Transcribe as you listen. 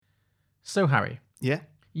So, Harry, Yeah.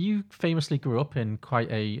 you famously grew up in quite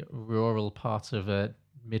a rural part of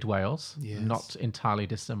mid Wales, Yes. not entirely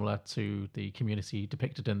dissimilar to the community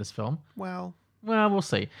depicted in this film. Well, Well, we'll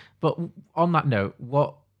see. But on that note,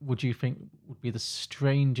 what would you think would be the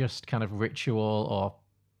strangest kind of ritual or,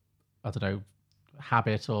 I don't know,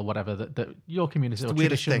 habit or whatever that your community or the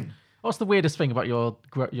weirdest tradition? thing. What's the weirdest thing about your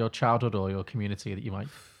childhood or your community that you might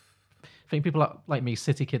think people like me,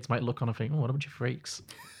 city kids, might look on and think, oh, what a bunch of freaks?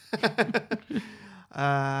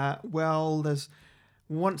 well, there's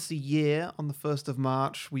once a year on the 1st of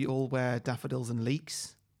March, we all wear daffodils and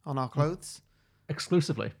leeks on our clothes.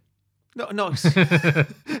 Exclusively. No.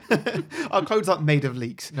 Our clothes aren't made of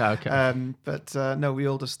leeks. No, okay. But no, we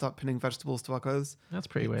all just start pinning vegetables to our clothes. That's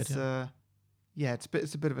pretty weird. Yeah.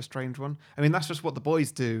 It's a bit of a strange one. I mean, that's just what the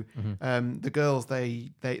boys do. Mm-hmm. The girls,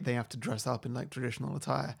 they have to dress up in like traditional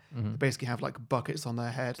attire. Mm-hmm. They basically have like buckets on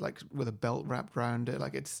their head, like with a belt wrapped around it.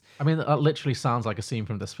 Like it's I mean, that literally sounds like a scene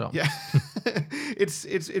from this film. yeah, it's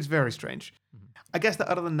very strange. I guess that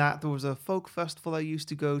other than that, there was a folk festival I used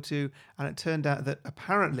to go to, and it turned out that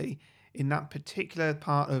apparently in that particular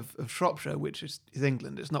part of Shropshire, which is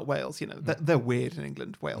England, it's not Wales. You know, they're weird in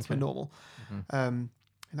England. Wales, we're normal.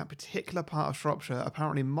 In that particular part of Shropshire,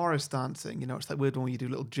 apparently Morris dancing, you know, it's that weird one where you do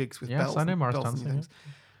little jigs with bells. Yes, I know Morris bells and dancing.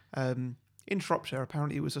 things. In Shropshire,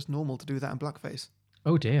 apparently it was just normal to do that in blackface.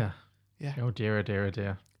 Oh dear. Yeah. Oh dear. Oh dear. Oh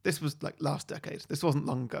dear. This was like last decade. This wasn't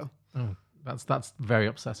long ago. Oh, that's very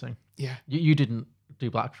upsetting. Yeah. You didn't do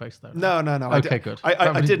blackface though. No. Okay, good.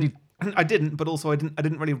 I didn't. I didn't, but also I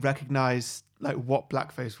didn't really recognize like what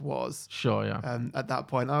blackface was. Sure. Yeah. At that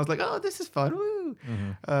point, I was like, oh, this is fun. Woo.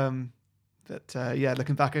 Mm-hmm. But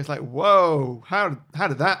looking back, it's like, whoa, how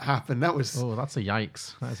did that happen? That was Oh, that's a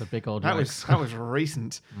yikes. That's a big old that yikes. was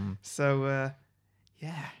recent. So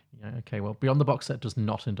yeah. Yeah. Okay. Well, Beyond the Box Set does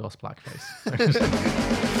not endorse blackface.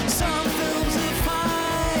 Some films are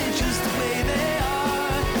fine just the way they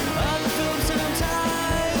are. Other films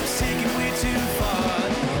sometimes take it way too far.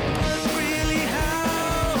 But really,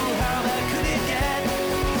 how bad could it get?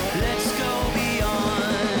 Let's go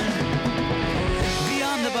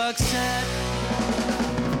beyond the box set.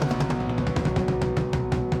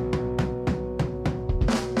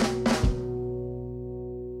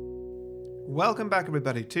 Welcome back,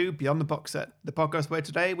 everybody, to Beyond the Box Set, the podcast where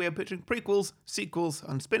today we are pitching prequels, sequels,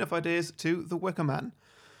 and spin-off ideas to The Wicker Man.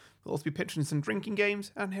 We'll also be pitching some drinking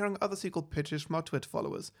games and hearing other sequel pitches from our Twitter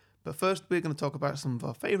followers. But first, we're going to talk about some of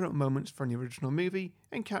our favourite moments from the original movie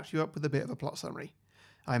and catch you up with a bit of a plot summary.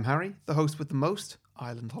 I'm Harry, the host with the most,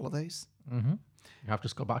 Island Holidays. Mm-hmm. You have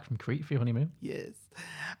just got back from Crete for your honeymoon. Yes.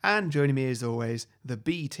 And joining me as always, the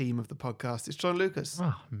B team of the podcast, is John Lucas.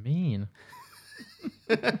 Oh, mean.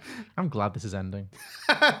 I'm glad this is ending.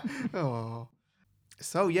 Oh.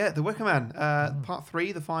 So yeah, The Wicker Man, part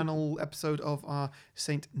 3, the final episode of our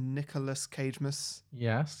St. Nicholas Cagemas.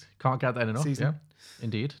 Yes. Can't get that enough. Season. Yeah.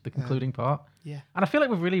 Indeed. The concluding part. Yeah. And I feel like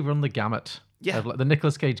we've really run the gamut. Yeah. Of like the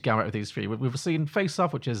Nicolas Cage gamut of these three. We've seen Face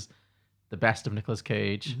Off, which is the best of Nicolas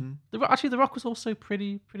Cage. Actually, The Rock was also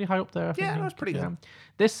pretty high up there. I think. Yeah, that was pretty good.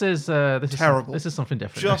 This is Terrible. This is something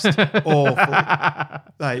different. Just awful.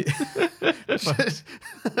 Like,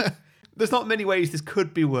 there's not many ways this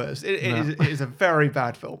could be worse. It is a very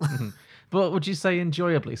bad film. But would you say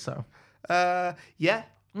enjoyably so? Yeah.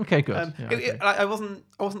 Okay, good. I wasn't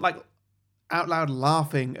like out loud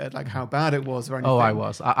laughing at like how bad it was or anything. Oh, I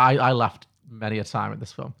was. I laughed many a time at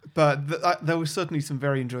this film. But there was certainly some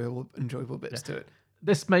very enjoyable bits to it.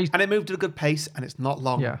 This may And it moved at a good pace, and it's not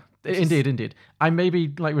long. Yeah, indeed. I may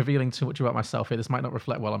be like revealing too much about myself here. This might not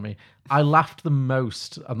reflect well on me. I laughed the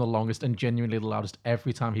most and the longest and genuinely the loudest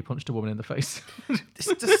every time he punched a woman in the face.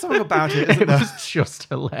 There's something about it, isn't It there? was just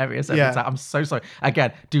hilarious every Yeah. time. I'm so sorry.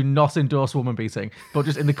 Again, do not endorse woman beating, but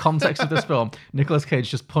just in the context of this film, Nicolas Cage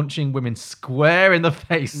just punching women square in the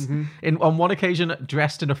face. On one occasion,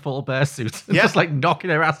 dressed in a full bear suit, and Yeah. just like knocking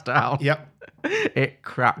their ass down. Yep. It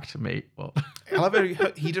cracked me up. I love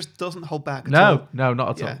it. He just doesn't hold back at all. No, not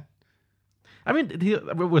at Yeah. all. I mean,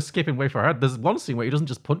 we're skipping way far ahead. There's one scene where he doesn't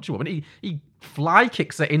just punch a woman; he fly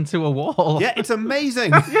kicks her into a wall. Yeah, it's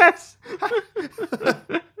amazing. Yes.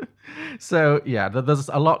 So yeah, there's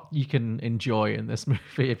a lot you can enjoy in this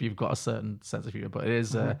movie if you've got a certain sense of humor, but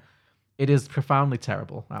it is profoundly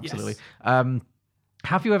terrible. Absolutely. Yes.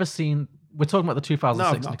 Have you ever seen? We're talking about the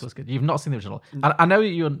 2006 not. Nicolas Cage. You've not seen the original. I know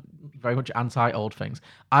you're very much anti old things.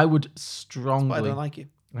 I would strongly. But I don't like you.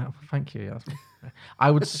 Well, thank you. Yeah, I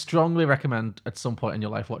would strongly recommend at some point in your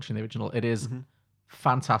life watching the original. It is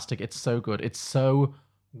fantastic. It's so good. It's so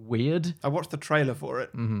weird. I watched the trailer for it.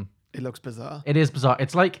 It looks bizarre. It is bizarre.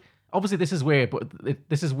 It's like obviously this is weird, but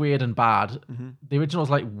this is weird and bad. Mm-hmm. The original's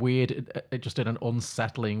like weird, just in an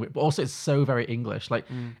unsettling way, but also it's so very English. Like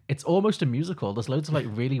it's almost a musical. There's loads of like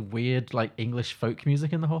really weird like English folk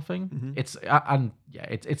music in the whole thing. It's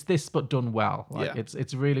it's this but done well. Like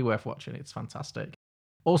it's really worth watching. It's fantastic.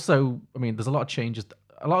 Also, I mean, there's a lot of changes.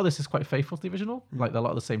 A lot of this is quite faithful to the original. Like a lot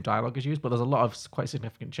of the same dialogue is used, but there's a lot of quite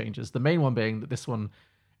significant changes. The main one being that this one,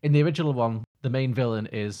 in the original one, the main villain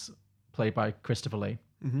is played by Christopher Lee.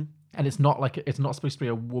 And it's not supposed to be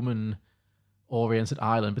a woman-oriented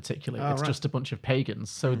island particularly. It's just a bunch of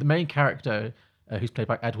pagans. So the main character, who's played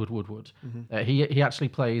by Edward Woodward, he actually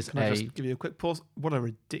plays Can I just give you a quick pause? What a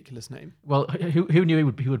ridiculous name. Well, who knew he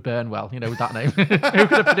would burn well? You know, with that name. Who could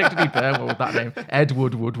have predicted he'd burn well with that name?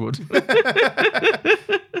 Edward Woodward.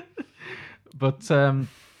 But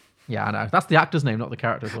yeah, I know that's the actor's name, not the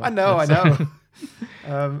character's one. I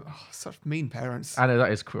know. Such mean parents. I know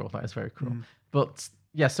that is cruel. That is very cruel. But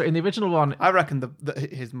yeah, so in the original one, I reckon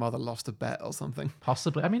his mother lost a bet or something.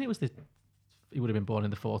 possibly. I mean, he would have been born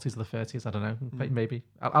in the 40s or the 30s. I don't know. Maybe.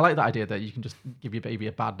 I like that idea that you can just give your baby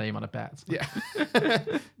a bad name on a bet. Yeah.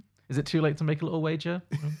 Is it too late to make a little wager?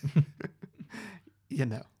 You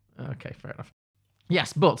know. Okay, fair enough.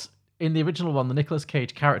 Yes, but in the original one, the Nicolas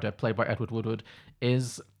Cage character, played by Edward Woodward,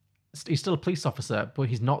 he's still a police officer, but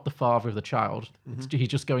he's not the father of the child. He's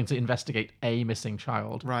just going to investigate a missing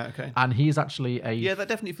child. Right, okay. And he's actually Yeah, that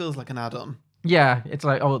definitely feels like an add-on. Yeah, it's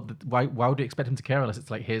like, oh, why would you expect him to care unless it's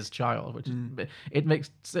like his child? Which it makes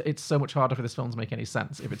it's so much harder for this film to make any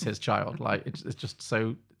sense if it's his child. Like it's just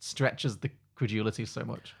so stretches the credulity so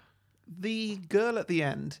much. The girl at the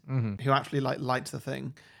end, who actually like lights the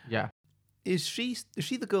thing, Yeah. is she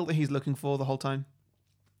the girl that he's looking for the whole time?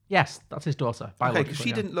 Yes, that's his daughter. Okay, Biologically, because she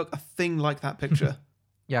yeah. didn't look a thing like that picture.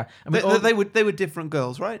 Yeah, I mean, They were different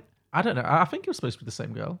girls, right? I don't know. I think it was supposed to be the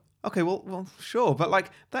same girl. Okay, well, sure, but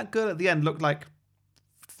like that girl at the end looked like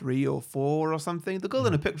 3 or 4 or something. The girl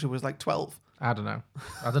in the picture was like 12. I don't know.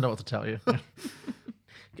 I don't know what to tell you.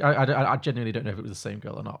 I genuinely don't know if it was the same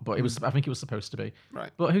girl or not, but it was. I think it was supposed to be.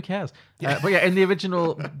 Right. But who cares? But yeah, in the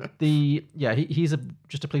original, he's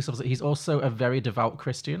just a police officer. He's also a very devout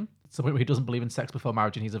Christian. Someone who doesn't believe in sex before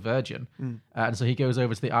marriage, and he's a virgin. And so he goes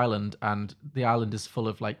over to the island, and the island is full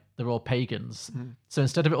of like they're all pagans. So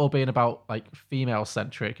instead of it all being about like female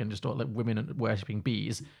centric and just all like women worshipping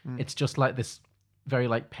bees, it's just like this very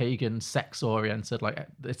like pagan, sex oriented. Like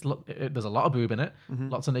there's a lot of boob in it,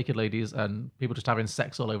 lots of naked ladies, and people just having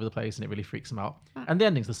sex all over the place, and it really freaks him out. And the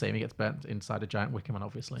ending's the same. He gets burnt inside a giant wicker man,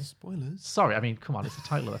 obviously. Spoilers. Sorry, I mean, come on, it's the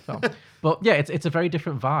title of the film. But yeah, it's a very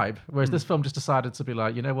different vibe. Whereas this film just decided to be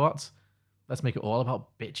like, you know what? Let's make it all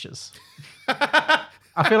about bitches.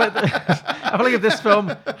 I feel like if this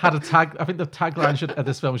film had a tag, I think the tagline of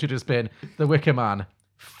this film should have just been "The Wicker Man,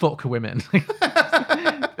 fuck women."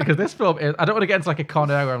 Because this film is, I don't want to get into like a Con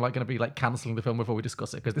Air where I'm like going to be like cancelling the film before we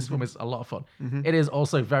discuss it, because this film is a lot of fun. It is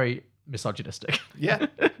also very misogynistic. Yeah.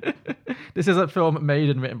 This is a film made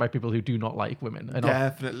and written by people who do not like women and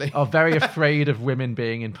Definitely. are very afraid of women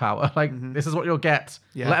being in power. Like, this is what you'll get.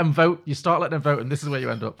 Yeah. Let them vote. You start letting them vote, and this is where you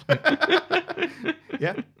end up.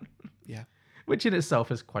 Yeah. Yeah. Which in itself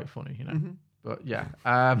is quite funny, you know. But yeah.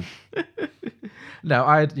 No,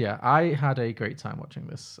 I had a great time watching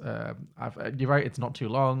this. You're right, it's not too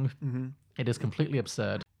long. It is completely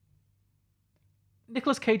absurd.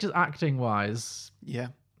 Nicolas Cage's acting wise, Yeah.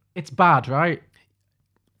 it's bad, right?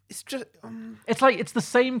 It's just It's like it's the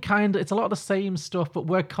same kind. It's a lot of the same stuff, but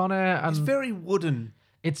where Connor and it's very wooden.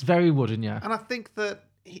 it's very wooden, yeah. And I think that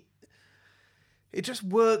it just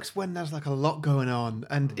works when there's like a lot going on.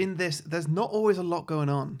 And in this, there's not always a lot going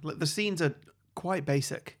on. Like the scenes are quite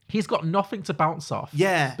basic. He's got nothing to bounce off.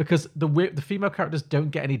 Yeah. Because the female characters don't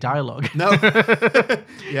get any dialogue. No.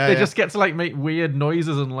 They just get to like make weird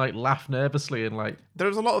noises and like laugh nervously and like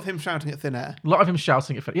There's a lot of him shouting at thin air. a lot of him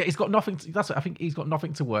shouting at. Yeah, he's got nothing. That's what I think. He's got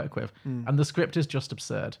nothing to work with, and the script is just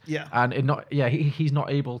absurd. Yeah. and he's not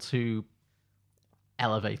able to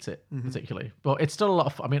elevate it particularly, but it's still a lot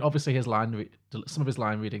of. I mean, obviously some of his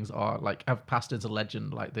line readings are like have passed into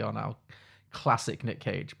legend, like they are now classic Nick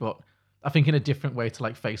Cage, but. I think in a different way to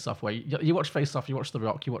like Face Off, where you watch Face Off, you watch The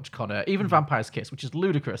Rock, you watch Connor, even Vampire's Kiss, which is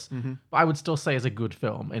ludicrous, but I would still say is a good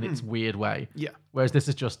film in its weird way. Yeah. Whereas this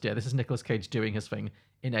is just, this is Nicolas Cage doing his thing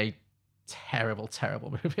in a terrible,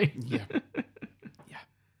 terrible movie. Yeah. Yeah.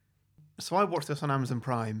 So I watched this on Amazon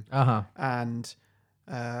Prime, and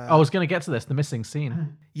I was going to get to this, the missing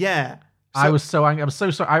scene. yeah. I was so angry. I'm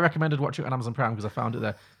so sorry. I recommended watching it on Amazon Prime because I found it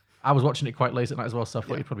there. I was watching it quite late at night as well, so I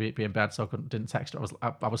thought Yeah. you'd probably be in bed, so didn't text her.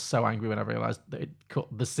 I was so angry when I realised that it cut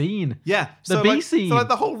the scene. Yeah, The bee scene. So like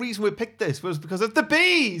the whole reason we picked this was because of the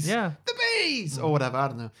bees. Yeah. the bees or whatever. I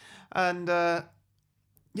don't know. And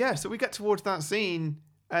yeah, so we get towards that scene,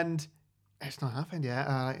 and it's not happened yet.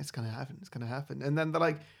 It's gonna happen. It's gonna happen. And then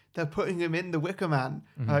they're putting him in the Wicker Man.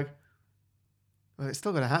 Like, well, it's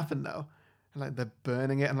still gonna happen though. And like they're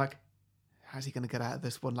burning it, and like, how's he gonna get out of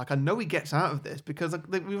this one? Like, I know he gets out of this because like,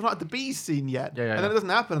 we've not had the bees scene yet. Yeah, and then it doesn't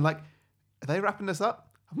happen. I'm like, are they wrapping this up?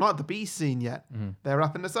 I'm not at the bees scene yet. They're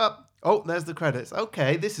wrapping this up. Oh, there's the credits.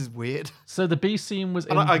 Okay, this is weird. So the B scene was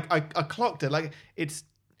in... And I clocked it. Like, it's...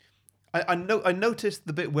 I noticed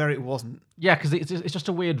the bit where it wasn't. Yeah, because it's just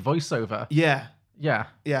a weird voiceover. Yeah. Yeah.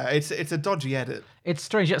 Yeah, it's a dodgy edit. It's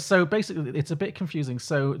strange. Yeah, so basically, it's a bit confusing.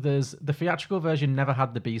 So there's the theatrical version never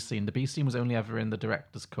had the B scene. The B scene was only ever in the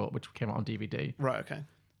director's cut, which came out on DVD. Right, okay.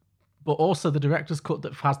 But also the director's cut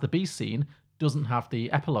that has the B scene doesn't have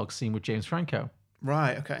the epilogue scene with James Franco.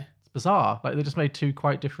 Right, okay. It's bizarre. Like, they just made two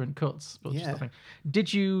quite different cuts. But just Yeah. nothing.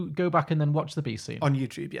 Did you go back and then watch the B scene? On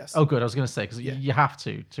YouTube, yes. Oh, good. I was going to say, because you have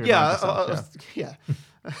to remind yeah, yourself. yeah.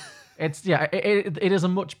 It's it is a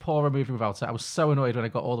much poorer movie without it. I was so annoyed when I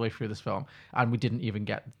got all the way through this film and we didn't even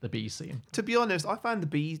get the B scene. To be honest, I found the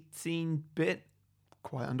bee scene bit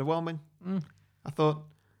quite underwhelming. I thought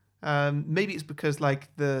maybe it's because like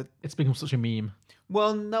It's become such a meme.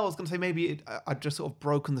 well, no, I was going to say maybe I'd just sort of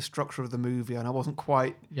broken the structure of the movie and I wasn't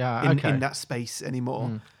quite Yeah, in that space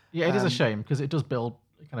anymore. Yeah, it is a shame because it does build.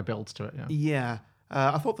 It kind of builds to it. Yeah. Yeah.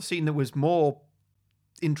 I thought the scene that was more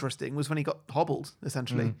interesting was when he got hobbled,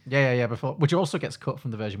 essentially. Yeah. Before, which also gets cut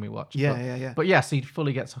from the version we watched. Yeah. But yes, he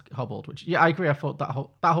fully gets hobbled. Which I agree. I thought that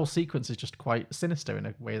whole sequence is just quite sinister in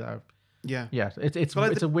a way that. It's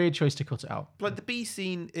like a weird choice to cut it out. Like the bee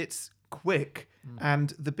scene, it's quick,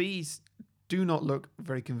 and the bees do not look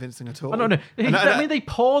very convincing at all. Oh, no. I mean, they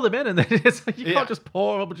pour them in, and then it's like, you Yeah. can't just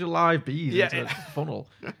pour a bunch of live bees Yeah. into a funnel,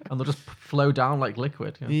 and they'll just flow down like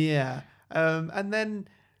liquid. Yeah. And then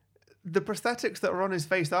the prosthetics that are on his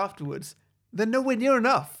face afterwards, they're nowhere near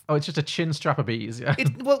enough. Oh, it's just a chin strap of bees. Yeah.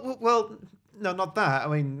 Well, no, not that. I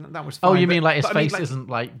mean, that was fine. Oh, you mean like his but I mean, face isn't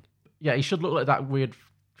like? Yeah, he should look like that weird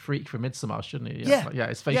freak from Midsommar, shouldn't he? Yeah.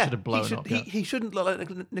 His face should have blown up. He shouldn't look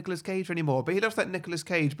like Nicolas Cage anymore, but he looks like Nicolas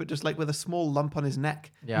Cage, but just like with a small lump on his neck.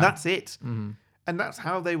 Yeah. And that's it. Mm-hmm. And that's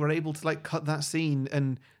how they were able to like cut that scene,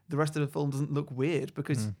 and the rest of the film doesn't look weird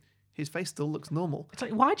because his face still looks normal. It's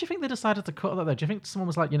like, why do you think they decided to cut that though? Do you think someone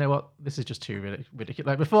was like, you know what, this is just too ridiculous?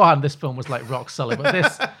 Like beforehand, this film was like rock solid, but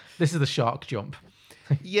this is the shark jump.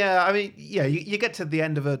 Yeah, I mean, yeah, you get to the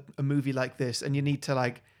end of a movie like this, and you need to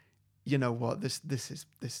like, you know what, this is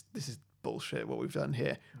bullshit. What we've done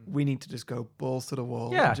here, we need to just go balls to the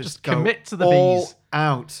wall. Yeah, and just go commit to the all bees.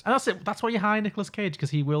 out. And that's it. That's why you hire Nicolas Cage, because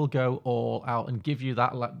he will go all out and give you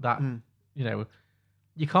that you know,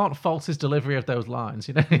 you can't fault his delivery of those lines.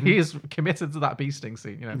 You know, he is committed to that bee sting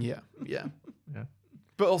scene. You know, Yeah. Yeah.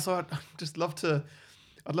 But also, I'd love to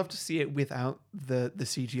see it without the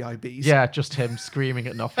CGI bees. Yeah, just him screaming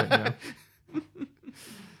at nothing. You know?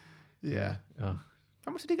 Yeah. Oh.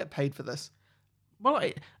 How much did he get paid for this? Well,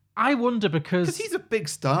 I wonder because He's a big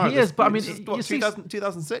star. He at this is, but I point. mean, This is, what, you see-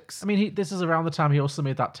 2006? I mean, this is around the time he also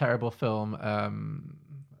made that terrible film,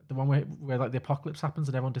 the one where like the apocalypse happens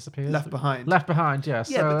and everyone disappears. Left Behind. Left Behind, yeah. Yeah,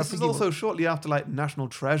 so but I this is think he also shortly after like National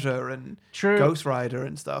Treasure and True. Ghost Rider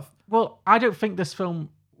and stuff. Well, I don't think this film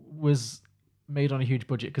was made on a huge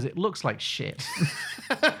budget because it looks like shit.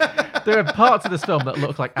 There are parts of this film that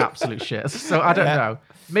look like absolute shit. So I don't know.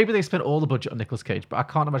 Maybe they spent all the budget on Nicolas Cage, but I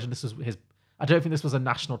can't imagine this was his. I don't think this was a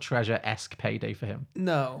National Treasure-esque payday for him.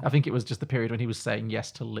 No. I think it was just the period when he was saying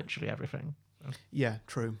yes to literally everything. Yeah,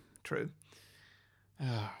 true.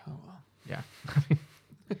 Oh, well. Yeah.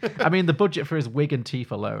 I mean, the budget for his wig and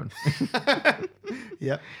teeth alone.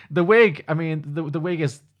 Yeah. The wig, I mean, the wig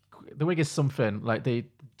is something like the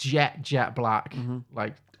jet black,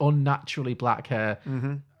 like unnaturally black hair,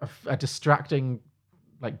 a distracting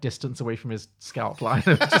like distance away from his scalp line.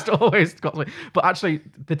 Just always got me. But actually,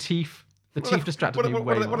 the teeth distracted me way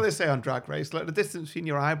What do more. they say on Drag Race? Like the distance between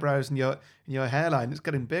your eyebrows and your hairline is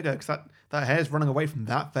getting bigger because that hair's running away from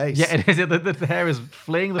that face. Yeah, it is. The hair is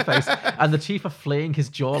fleeing the face, and the teeth are fleeing his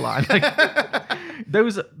jawline. Like,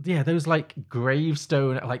 those like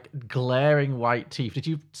gravestone, like glaring white teeth. Did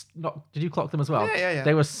you clock them as well? Yeah.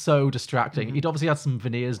 They were so distracting. He'd obviously had some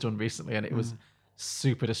veneers done recently, and it was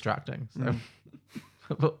super distracting. So,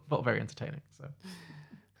 but very entertaining. So,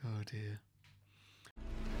 Oh dear.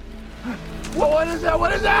 What is that?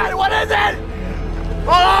 What is that? What is it?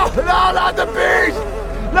 Oh, no, not the bees!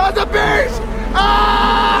 Not the bees!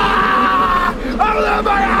 Ah! Open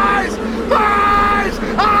my eyes! My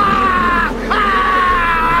eyes!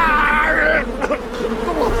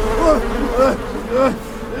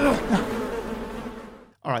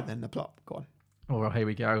 All right, then, the plot. Go on. Oh, well, here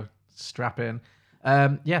we go. Strap in.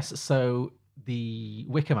 Yes, so The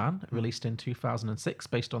Wicker Man, released in 2006,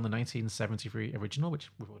 based on the 1973 original, which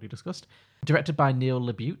we've already discussed. Directed by Neil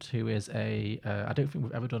LaBute, who is I don't think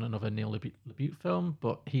we've ever done another Neil LaBute film,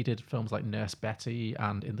 but he did films like Nurse Betty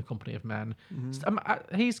and In the Company of Men.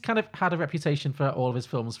 He's kind of had a reputation for all of his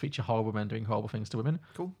films feature horrible men doing horrible things to women.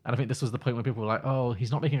 Cool. And I think this was the point where people were like, oh,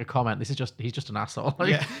 he's not making a comment. He's just an asshole. Like,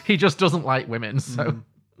 Yeah. He just doesn't like women. So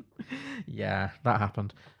yeah, that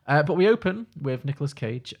happened. But we open with Nicolas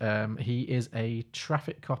Cage. He is a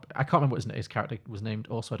traffic cop. I can't remember what his character was named.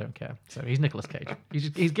 Also, I don't care. So he's Nicolas Cage.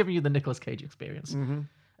 He's giving you the Nicolas Cage experience.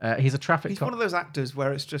 He's a traffic He's cop. one of those actors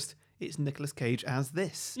where it's Nicolas Cage as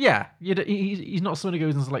this. Yeah, he's not someone who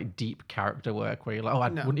goes into like deep character work where you're like, oh, I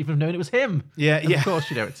wouldn't even have known it was him. Yeah, And yeah. Of course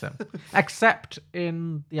you know it's him. Except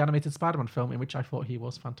in the animated Spider-Man film, in which I thought he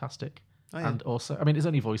was fantastic. Oh, yeah. And also, I mean, it's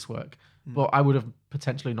only voice work, but I would have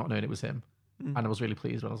potentially not known it was him. And I was really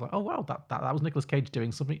pleased when I was like, oh, wow, that was Nicolas Cage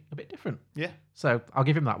doing something a bit different. Yeah. So I'll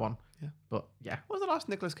give him that one. Yeah. But yeah. What was the last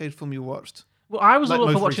Nicolas Cage film you watched? Well, I was Like all up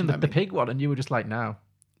for most watching recent, the I mean. pig one, and you were just like, no.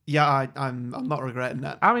 Yeah, I'm not regretting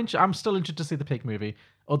that. I'm still interested to see the pig movie,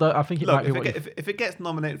 although I think it Look, might be what you... if it gets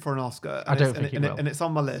nominated for an Oscar, I don't think it will. and it's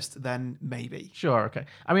on my list, then maybe. Sure, okay.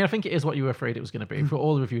 I mean, I think it is what you were afraid it was going to be. For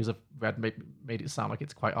all the reviews I've read, made it sound like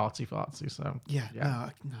it's quite artsy-fartsy, so... Yeah, no,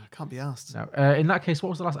 I can't be asked. No. In that case, what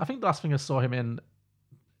was the last... I think the last thing I saw him in,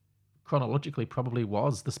 chronologically, probably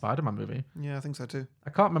was the Spider-Man movie. Yeah, I think so too. I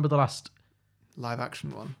can't remember the last... Live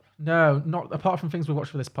action one. No, not... Apart from things we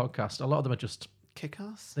watched for this podcast, a lot of them are just...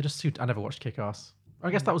 Kick-Ass? They're just too... I never watched Kick-Ass. I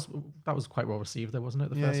guess that was quite well received, though, wasn't it?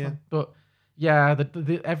 The Yeah, first yeah. one. But yeah,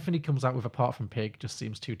 everything he comes out with apart from Pig just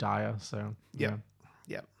seems too dire. So Yeah.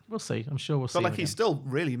 Yeah. we'll see. I'm sure we'll see. But like him he's again. still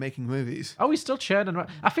really making movies. Oh, he's still churning.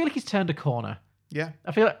 I feel like he's turned a corner. Yeah.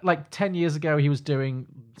 I feel like 10 years ago he was doing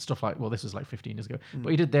stuff like, well, this was like 15 years ago, but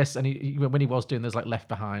he did this, and when he was doing this like Left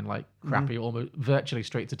Behind, like crappy, almost virtually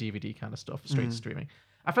straight to DVD kind of stuff, straight to streaming.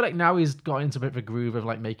 I feel like now he's got into a bit of a groove of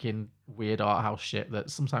like making weird art house shit that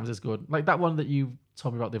sometimes is good. Like that one that you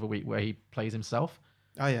told me about the other week where he plays himself.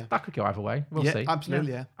 Oh yeah. That could go either way. We'll Yeah, see.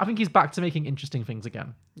 absolutely, yeah. I think he's back to making interesting things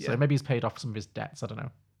again. So Yeah. maybe he's paid off some of his debts. I don't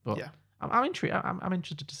know. But Yeah. I'm intrigued. I'm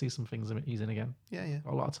interested to see some things he's in again. Yeah, yeah.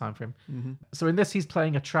 Got a lot of time for him. So in this, he's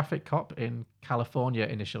playing a traffic cop in California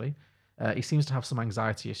initially. He seems to have some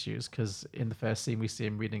anxiety issues because in the first scene we see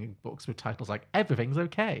him reading books with titles like "Everything's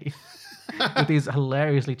Okay," with these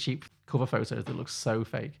hilariously cheap cover photos that look so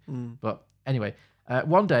fake. But anyway,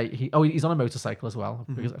 one day he's on a motorcycle as well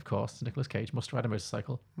because of course Nicolas Cage must ride a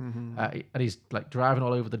motorcycle, and he's like driving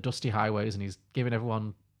all over the dusty highways and he's giving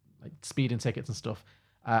everyone like speeding tickets and stuff.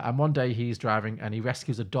 And one day he's driving and he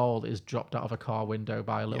rescues a doll that is dropped out of a car window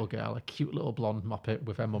by a little girl, a cute little blonde moppet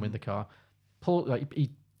with her mum in the car.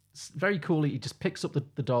 Very coolly, he just picks up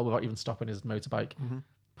the doll without even stopping his motorbike,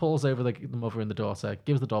 pulls over the mother and the daughter,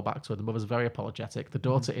 gives the doll back to her. The mother's very apologetic. The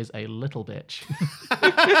daughter is a little bitch.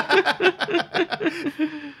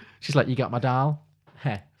 She's like, "You got my doll?"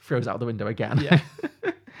 Heh, throws it out the window again. Yeah.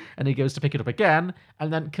 And he goes to pick it up again,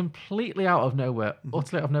 and then completely out of nowhere,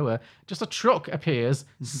 utterly out of nowhere, just a truck appears,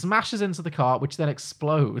 smashes into the car, which then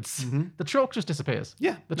explodes. The truck just disappears.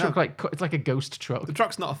 Yeah, The no. truck, it's like a ghost truck. The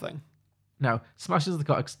truck's not a thing. No, smashes the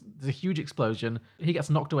car. There's a huge explosion. He gets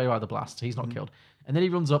knocked away by the blast. He's not killed. And then he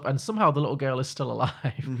runs up, and somehow the little girl is still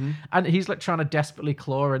alive. And he's like trying to desperately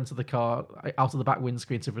claw her into the car, out of the back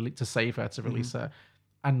windscreen to save her, to release her.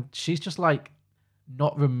 And she's just like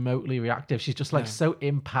not remotely reactive. She's just like so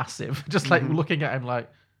impassive, just like looking at him like,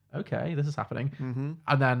 okay, this is happening.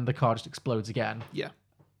 And then the car just explodes again. Yeah.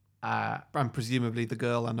 And presumably the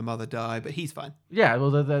girl and the mother die, but he's fine. Yeah,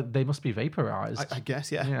 well, they must be vaporized. I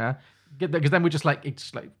guess, yeah. Yeah. Because then we're just like,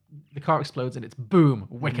 it's like the car explodes and it's boom,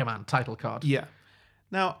 Wicker Man title card. Yeah.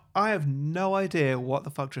 Now, I have no idea what the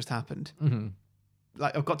fuck just happened.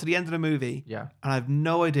 Like, I've got to the end of the movie, Yeah. and I have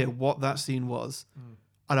no idea what that scene was.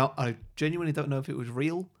 I genuinely don't know if it was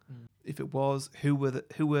real. If it was, who were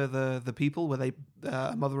the people? Were they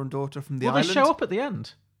mother and daughter from the Well, island? they show up at the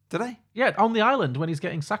end. Did they? Yeah, on the island when he's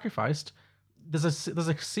getting sacrificed. There's a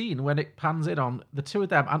scene when it pans in on the two of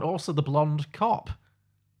them and also the blonde cop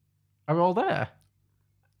are all there.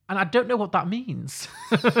 And I don't know what that means.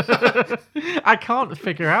 I can't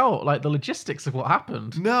figure out like the logistics of what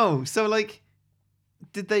happened. No. So like,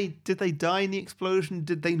 did they die in the explosion?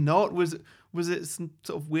 Did they not? Was it some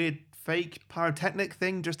sort of weird fake pyrotechnic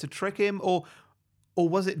thing just to trick him, or Or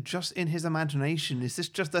was it just in his imagination? Is this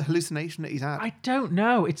just a hallucination that he's had? I don't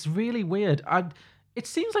know. It's really weird. It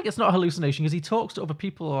seems like it's not a hallucination because he talks to other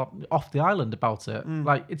people off the island about it.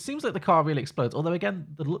 Like, it seems like the car really explodes. Although, again,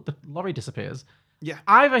 the lorry disappears. Yeah.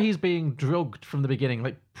 Either he's being drugged from the beginning,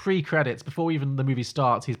 like pre-credits, before even the movie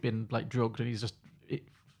starts, he's been like drugged and he's just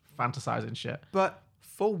fantasizing shit. But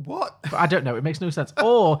for what? But I don't know. It makes no sense.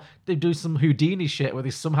 Or they do some Houdini shit where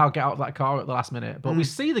they somehow get out of that car at the last minute. But we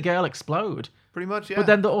see the girl explode. Pretty much, yeah. But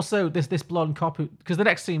then also this blonde cop who, because the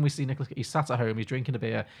next scene we see Nicholas, he's sat at home, he's drinking a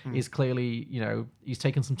beer, he's clearly, he's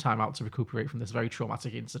taken some time out to recuperate from this very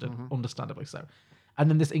traumatic incident, understandably so. And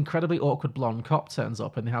then this incredibly awkward blonde cop turns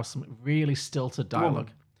up and they have some really stilted dialogue.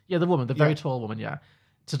 Yeah, the woman, the very tall woman,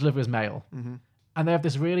 to deliver his mail. And they have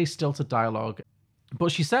this really stilted dialogue.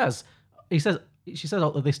 But she says,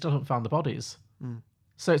 oh, they still haven't found the bodies.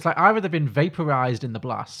 So it's like either they've been vaporized in the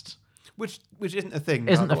blast. Which isn't a thing.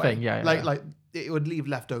 Isn't by the a way. thing, yeah. Like it would leave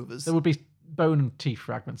leftovers. There would be bone and teeth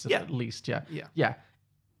fragments Yeah. at least, Yeah.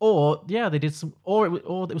 Or they did some, or it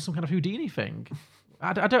was some kind of Houdini thing.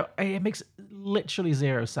 I don't. It makes literally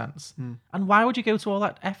zero sense. And why would you go to all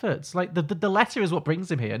that effort? Like the letter is what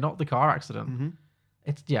brings him here, not the car accident.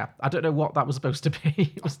 It's I don't know what that was supposed to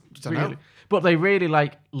be. It was don't know. but they really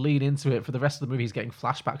like lean into it for the rest of the movie. He's getting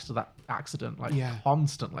flashbacks to that accident like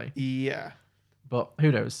constantly. Yeah. But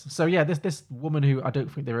who knows? So yeah, this woman who I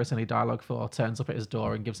don't think there is any dialogue for turns up at his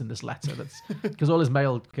door and gives him this letter. That's because all his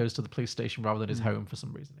mail goes to the police station rather than his home for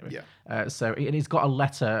some reason. Anyway. So and he's got a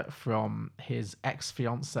letter from his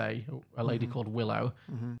ex-fiancée, a lady called Willow,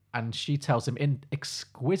 and she tells him in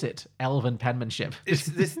exquisite elven penmanship.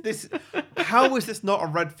 This how is this not a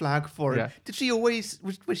red flag for him? Yeah. Did she always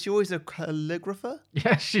was she always a calligrapher?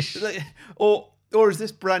 Yeah, she. Like, or is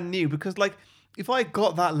this brand new? Because like if I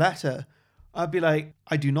got that letter, I'd be like,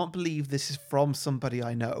 I do not believe this is from somebody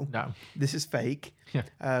I know. No. This is fake. Yeah.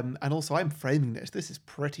 And also, I'm framing this. This is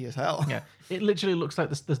pretty as hell. Yeah, it literally looks like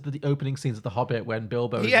the opening scenes of The Hobbit when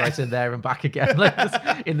Bilbo is Yeah. right in there and back again,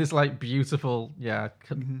 like in this like beautiful,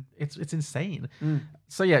 it's insane.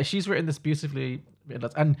 So yeah, she's written this beautifully,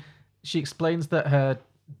 and she explains that her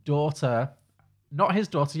daughter, not his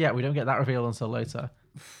daughter yet, we don't get that reveal until later.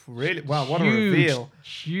 Really? Wow, what a reveal.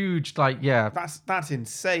 Huge, like, yeah. That's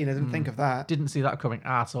insane. I didn't think of that. Didn't see that coming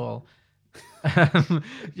at all.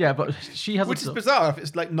 Yeah, but she has Which is bizarre if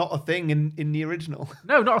it's like not a thing in the original.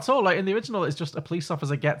 No, not at all. Like in the original, it's just a police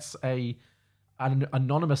officer gets an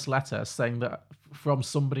anonymous letter saying that from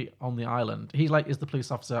somebody on the island. He like is the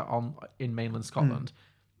police officer in mainland Scotland.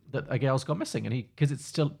 That a girl's gone missing, and because it's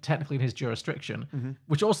still technically in his jurisdiction,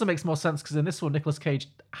 which also makes more sense because in this one, Nicolas Cage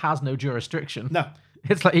has no jurisdiction. No.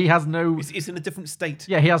 It's like he has no. It's in a different state.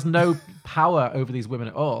 Yeah, he has no power over these women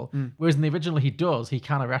at all. Whereas in the original, he does. He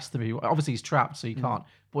can arrest them. Obviously, he's trapped, so he can't.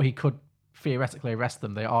 But he could theoretically arrest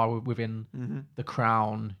them. They are within the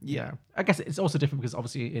crown. Yeah. I guess it's also different because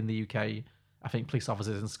obviously in the UK, I think police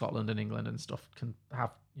officers in Scotland and England and stuff can have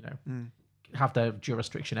have their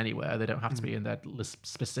jurisdiction anywhere. They don't have to be in their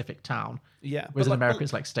specific town. Yeah. Whereas in America,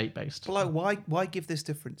 it's like state based. But like, why give this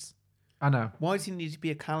difference? I know. Why does he need to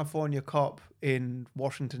be a California cop in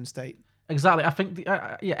Washington State? Exactly. I think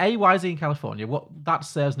A, why is he in California? That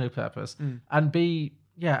serves no purpose. And B,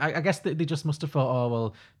 I guess they just must have thought, oh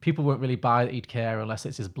well, people won't really buy that he'd care unless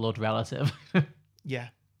it's his blood relative. Yeah.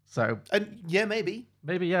 So And yeah, maybe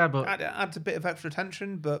but adds a bit of extra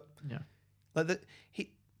tension, but yeah. like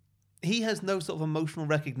he has no sort of emotional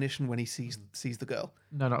recognition when he sees the girl.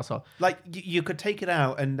 No, not at all. Like you could take it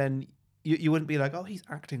out and then you wouldn't be like, oh, he's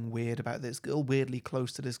acting weird about this girl, weirdly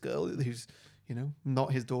close to this girl who's,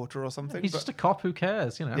 not his daughter or something. He's just a cop who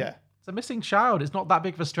cares, Yeah. It's a missing child. It's not that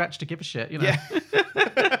big of a stretch to give a shit, Yeah.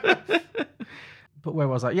 But where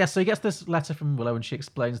was I? Yeah, so he gets this letter from Willow and she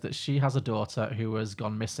explains that she has a daughter who has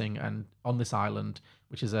gone missing and on this island,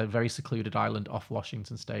 which is a very secluded island off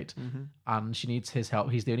Washington State. And she needs his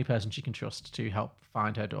help. He's the only person she can trust to help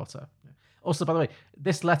find her daughter. Also, by the way,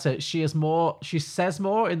 this letter, she says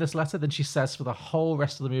more in this letter than she says for the whole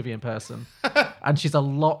rest of the movie in person. And she's a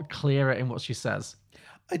lot clearer in what she says.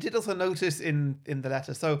 I did also notice in the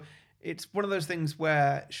letter. So it's one of those things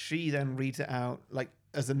where she then reads it out like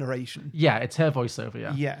as a narration. Yeah, it's her voiceover,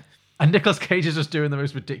 yeah. Yeah. And Nicolas Cage is just doing the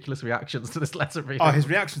most ridiculous reactions to this letter reading. Oh, his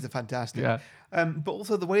reactions are fantastic. Yeah. But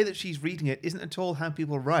also the way that she's reading it isn't at all how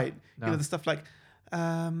people write. No. The stuff like,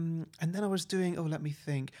 and then I was doing, let me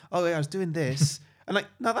think. Oh, yeah, I was doing this. And like,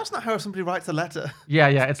 no, that's not how somebody writes a letter. Yeah,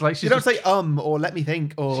 it's like she's You don't say or let me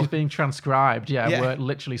think or... she's being transcribed, Yeah. word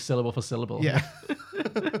literally syllable for syllable. Yeah.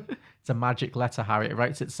 It's a magic letter, Harry. It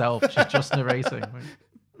writes itself. She's just narrating.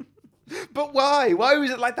 But why? Why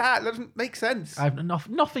was it like that? It doesn't make sense.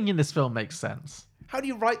 Nothing in this film makes sense. How do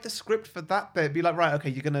you write the script for that bit? Be like, right, okay,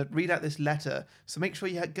 you're gonna read out this letter, so make sure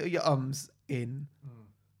you get your ums in.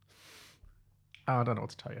 I don't know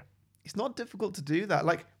what to tell you. It's not difficult to do that.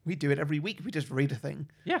 Like, we do it every week. We just read a thing.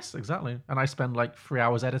 Yes, exactly. And I spend like 3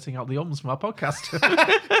 hours editing out the ums from our podcast.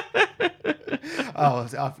 Oh,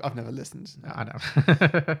 I've never listened. I know.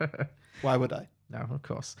 Why would I? No, of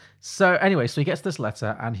course. So anyway, so he gets this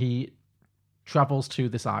letter and he travels to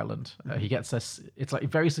this island. He gets this. It's like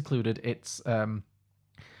very secluded. It's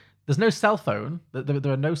there's no cell phone.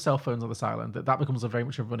 There are no cell phones on this island. That becomes a very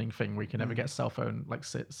much a running thing where you can never get cell phone like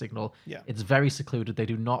signal. Yeah. It's very secluded. They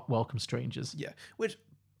do not welcome strangers. Yeah.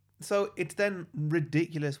 So it's then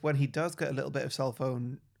ridiculous when he does get a little bit of cell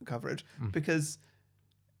phone coverage because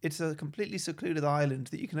it's a completely secluded island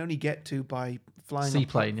that you can only get to by flying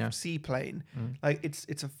Seaplane, yeah. Seaplane. Like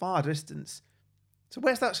it's a far distance. So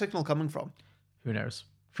where's that signal coming from? Who knows?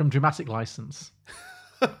 From Dramatic License.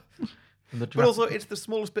 But also, it's the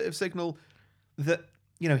smallest bit of signal that,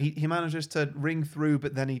 you know, he manages to ring through,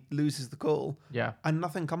 but then he loses the call. Yeah. And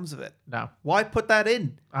nothing comes of it. No. Why put that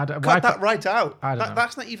in? Cut that right out.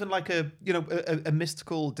 That's not even like a missed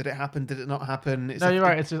call. Did it happen? Did it not happen? No, you're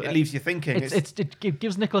right. It leaves you thinking. It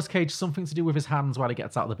gives Nicolas Cage something to do with his hands while he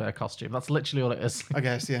gets out of the bear costume. That's literally all it is. I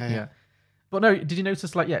guess, yeah. But no, did you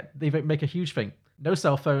notice, like, they make a huge thing. No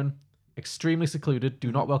cell phone, extremely secluded,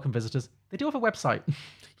 do not welcome visitors. They do have a website.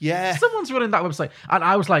 Yeah. Someone's running that website. And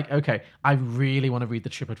I was like, okay, I really want to read the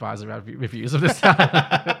TripAdvisor reviews of this.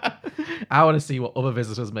 I want to see what other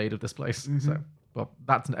visitors made of this place. So, well,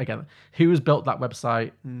 that's, again, who's built that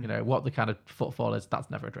website, you know, what the kind of footfall is, that's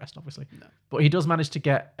never addressed, obviously. No. But he does manage to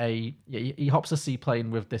get he hops a seaplane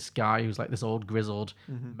with this guy who's like this old grizzled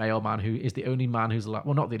mailman who is the only man who's allowed,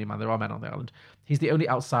 well, not the only man, there are men on the island. He's the only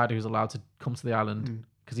outsider who's allowed to come to the island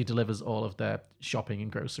because he delivers all of their shopping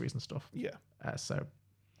and groceries and stuff. Yeah. So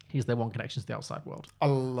he's their one connection to the outside world. I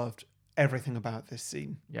loved everything about this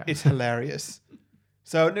scene. Yeah. It's hilarious.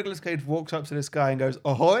 So Nicolas Cage walks up to this guy and goes,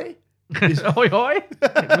 "Ahoy!" Ahoy, hoy!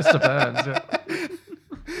 Like Mr. Burns. Yeah.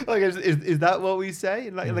 Like, is that what we say?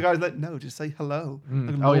 And like the guy's like, "No, just say hello."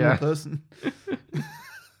 Like a normal person.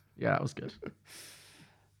 Yeah, that was good.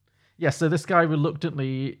 Yeah, so this guy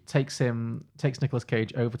reluctantly takes Nicolas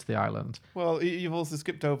Cage over to the island. Well, you've also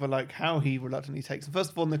skipped over like how he reluctantly takes him. First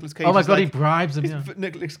of all, Nicolas Cage. Oh my god, he bribes him. Yeah.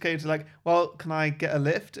 Nicolas Cage is like, "Well, can I get a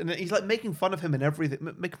lift?" And he's like making fun of him and everything,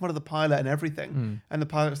 making fun of the pilot and everything. And the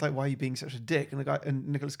pilot's like, "Why are you being such a dick?" And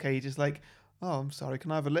Nicolas Cage is like, "Oh, I'm sorry,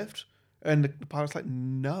 can I have a lift?" And the pilot's like,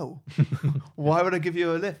 "No. Why would I give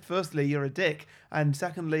you a lift? Firstly, you're a dick, and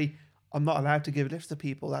secondly, I'm not allowed to give lifts to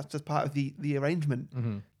people. That's just part of the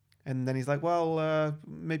arrangement." And then he's like, "Well,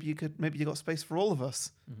 maybe you got space for all of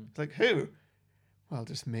us." It's like, who? Well,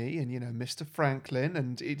 just me and, you know, Mr. Franklin,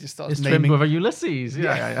 and he just starts His naming twin brother Ulysses.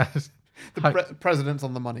 Yeah. the president's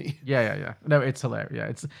on the money. Yeah. No, it's hilarious. Yeah,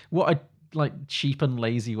 it's what a like cheap and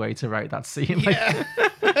lazy way to write that scene. Yeah.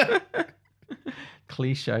 Like,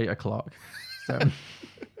 cliche o'clock. So.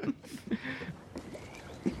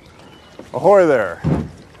 Ahoy there.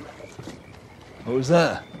 What was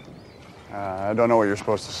that? I don't know what you're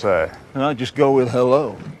supposed to say. I'll just go with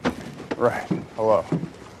hello. Right, hello.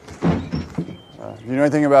 You know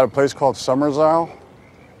anything about a place called Summers Isle?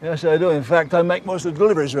 Yes, I do. In fact, I make most of the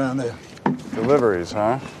deliveries around there. Deliveries,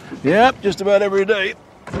 huh? Yep, just about every day.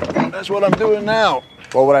 That's what I'm doing now.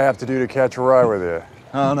 What would I have to do to catch a ride with you?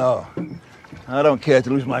 Oh, no. I don't care to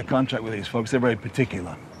lose my contract with these folks. They're very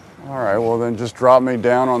particular. All right, well then just drop me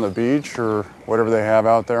down on the beach or whatever they have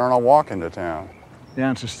out there and I'll walk into town. The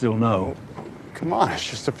answer's still no. Come on, it's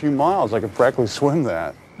just a few miles. I could practically swim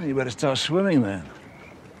that. Well, you better start swimming then.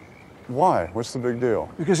 Why? What's the big deal?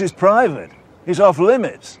 Because it's private. It's off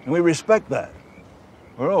limits, and we respect that.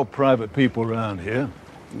 We're all private people around here.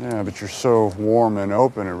 Yeah, but you're so warm and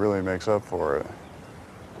open, it really makes up for it.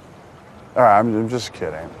 All right, I'm just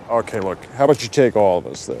kidding. Okay, look, how about you take all of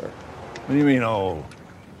us there? What do you mean, all?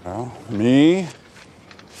 Well, me,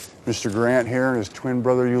 Mr. Grant here, and his twin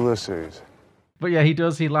brother Ulysses. But yeah, he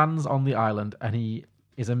does. He lands on the island and he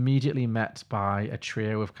is immediately met by a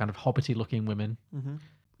trio of kind of hobbity-looking women.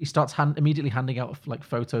 He starts immediately handing out like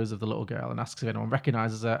photos of the little girl and asks if anyone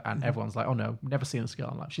recognizes her. And everyone's like, "Oh no, we've never seen this girl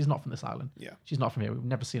in life. She's not from this island. Yeah, she's not from here. We've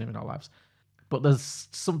never seen her in our lives." But there's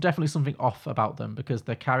definitely something off about them because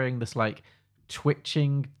they're carrying this like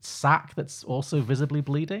twitching sack that's also visibly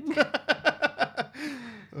bleeding.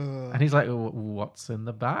 And he's like, "What's in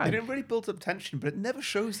the bag?" It really builds up tension, but it never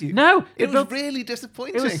shows you. No, it was really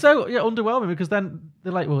disappointing. It was so underwhelming because then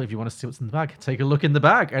they're like, "Well, if you want to see what's in the bag, take a look in the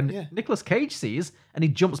bag." And Nicolas Cage sees, and he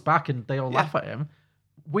jumps back, and they all laugh at him.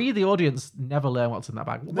 We, the audience, never learn what's in that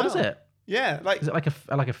bag. What is it? Yeah, like Is it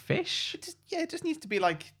like a fish? it just needs to be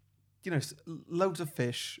like, loads of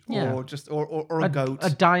fish Yeah. or just or a goat. A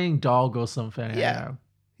dying dog or something. Yeah.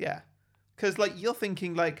 Yeah, because like you're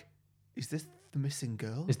thinking like, is this the missing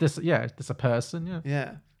girl? Is this a person? Yeah.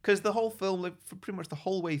 Yeah, because the whole film, like, for pretty much the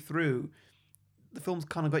whole way through, the film's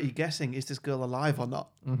kind of got you guessing: is this girl alive or not?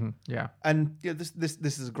 Mm-hmm. Yeah. And this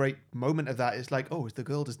is a great moment of that. It's like, oh, is the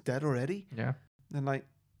girl just dead already? Yeah. And like,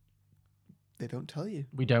 they don't tell you.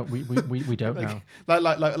 We don't know.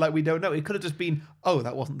 Like we don't know. It could have just been, oh,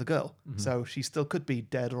 that wasn't the girl, Mm-hmm. so she still could be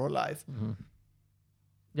dead or alive.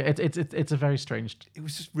 Yeah, it's a very strange. It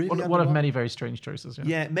was just really One of underwhelming. many very strange choices. Yeah.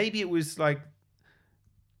 Yeah, maybe it was like,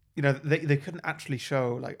 they couldn't actually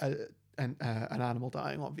show like an animal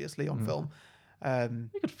dying, obviously, on film.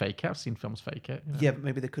 You could fake it. I've seen films fake it. you know. Yeah, but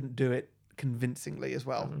maybe they couldn't do it convincingly as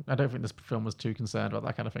well. I don't think this film was too concerned about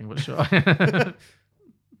that kind of thing, but sure.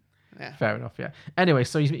 Yeah. Fair enough, yeah. Anyway,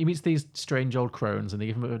 so he meets these strange old crones and they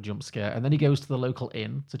give him a jump scare, and then he goes to the local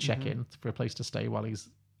inn to check in for a place to stay while he's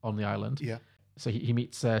on the island. Yeah. So he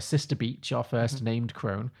meets Sister Beach, our first named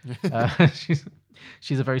crone.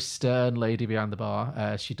 She's a very stern lady behind the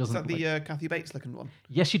bar. She Is doesn't. that the Kathy Bates looking one?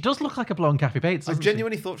 Yeah, she does look like a blonde Kathy Bates. I doesn't she?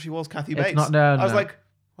 genuinely thought she was Kathy It's Bates. not- no, I was no. like,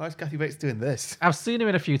 why is Kathy Bates doing this? I've seen her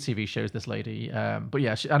in a few TV shows. This lady, but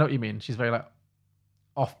yeah, I know what you mean. She's very like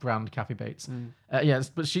off-brand Kathy Bates. Yes,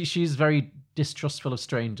 but she's very distrustful of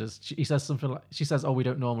strangers. He says something like, she says, "Oh, we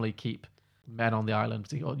don't normally keep men on the island.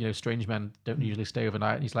 Or, strange men don't usually stay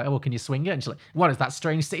overnight." And he's like, "Oh, well, can you swing it?" And she's like, "What is that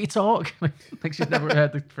strange city talk?" Like she's never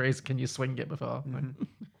heard the phrase "Can you swing it?" before.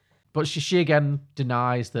 But she again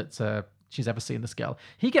denies that she's ever seen this girl.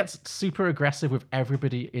 He gets super aggressive with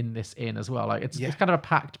everybody in this inn as well. Like it's kind of a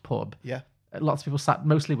packed pub. Yeah. Lots of people sat,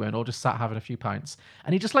 mostly women, or just sat having a few pints.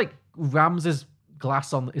 And he just like rams his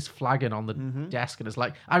glass on his flagon on the desk and is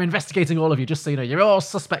like, "I'm investigating all of you, just so you know, you're all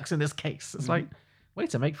suspects in this case." It's like, way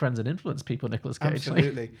to make friends and influence people, Nicolas Cage.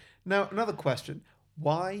 Absolutely. Now, another question.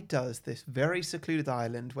 Why does this very secluded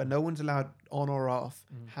island, where no one's allowed on or off,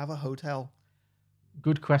 have a hotel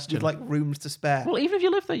Good question. with like rooms to spare? Well, even if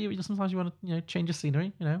you live there, sometimes you want to change your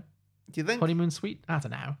scenery. Do you think? Honeymoon suite. I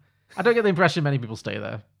don't know. I don't get the impression many people stay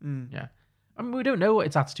there. Yeah, I mean, we don't know what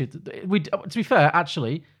its attitude. To be fair,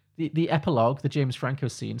 actually, the epilogue, the James Franco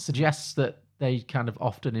scene, suggests that they kind of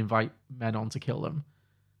often invite men on to kill them,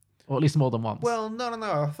 or at least more than once. Well, no.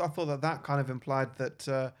 I thought that kind of implied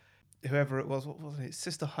that whoever it was, what was it?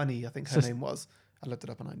 Sister Honey, I think her name was. I looked it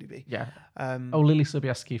up on IMDb. yeah. Um, Lily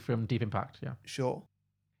Sobieski from Deep Impact. Yeah. Sure.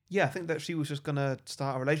 Yeah, I think that she was just going to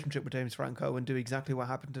start a relationship with James Franco and do exactly what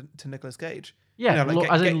happened to Nicolas Cage. Yeah,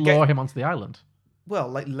 as in lure him onto the island. Well,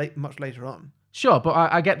 like much later on. Sure, but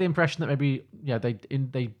I get the impression that maybe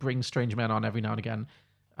they bring strange men on every now and again,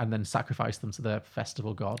 and then sacrifice them to their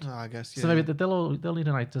festival god. Oh, I guess. Yeah. So maybe they'll need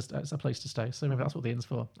a night a place to stay. So maybe that's what the inn's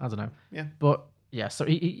for. I don't know. Yeah. But yeah, so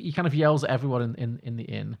he kind of yells at everyone in the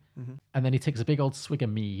inn, and then he takes a big old swig of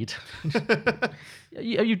mead. Have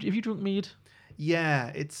you drunk mead?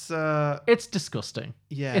 Yeah, it's disgusting.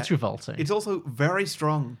 yeah, It's revolting. It's also very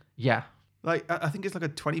strong. Yeah. Like I think it's like a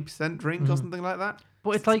 20% drink or something like that.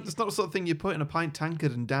 But it's like It's not the sort of thing you put in a pint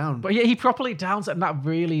tankard and down. But yeah, he properly downs it, and that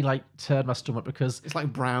really like turned my stomach because It's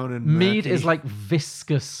like brown and mead murky. is like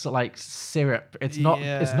viscous, like syrup. It's not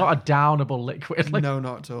a downable liquid. Like, no,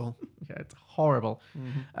 not at all. yeah, it's horrible.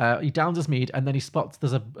 He downs his mead, and then he spots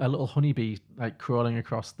there's a little honeybee like crawling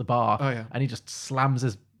across the bar. Oh, yeah. And he just slams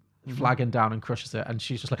his flagon down and crushes it. And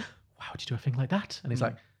she's just like, "Why would you do a thing like that?" And he's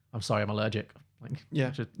like, "I'm sorry, I'm allergic." Like, Yeah.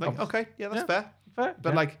 just- Like okay, yeah, that's yeah. fair. But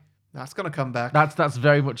yeah. like that's gonna come back. that's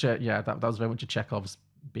very much that was very much a Chekhov's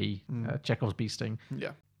bee, Chekhov's bee sting.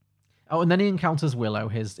 Yeah. Oh, and then he encounters Willow,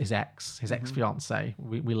 his ex fiance.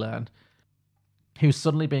 We learn, who's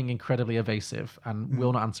suddenly being incredibly evasive and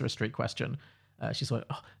will not answer a straight question. She's like,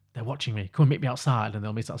 "Oh, they're watching me. Come and meet me outside," and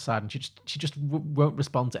they'll meet outside. And she just won't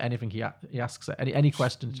respond to anything he asks her. Any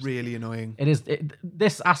questions. Just- Really annoying.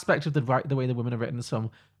 this aspect of the way the women are written in this film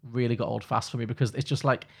really got old fast for me because it's just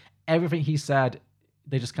like everything he said,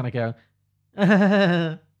 they just kind of go,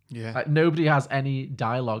 Yeah. like nobody has any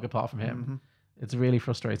dialogue apart from him. It's really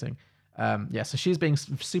frustrating. So she's being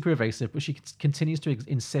super evasive, but she continues to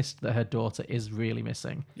insist that her daughter is really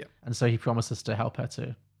missing. Yeah. And so he promises to help her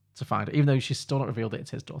to find her, even though she's still not revealed that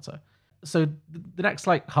it's his daughter. So the next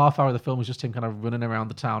like half hour of the film is just him kind of running around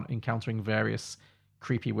the town, encountering various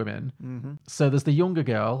creepy women. So there's the younger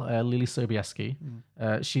girl, Lily Sobieski.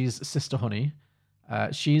 She's Sister Honey.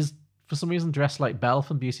 She's for some reason dressed like Belle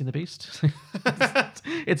from Beauty and the Beast.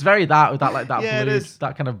 It's very that with that like that Yeah, it blue, is.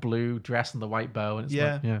 that kind of blue dress and the white bow. And it's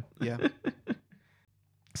Yeah. like, Yeah.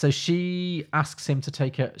 So she asks him to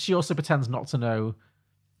take her. She also pretends not to know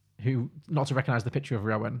who not to recognize the picture of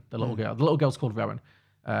Rowan, the little girl. The little girl's called Rowan.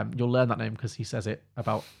 You'll learn that name because he says it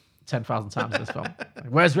about 10,000 times in this film. Like,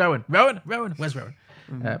 where's Rowan? Rowan? Where's Rowan?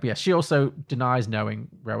 But yeah, she also denies knowing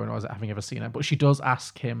Rowan or having ever seen her, but she does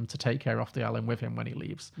ask him to take her off the island with him when he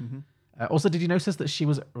leaves. Also, did you notice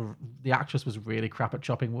that the actress was really crap at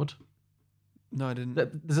chopping wood? No, I didn't.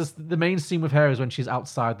 The main scene with her is when she's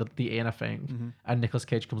outside the inn, I think, and Nicolas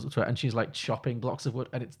Cage comes up to her and she's like chopping blocks of wood,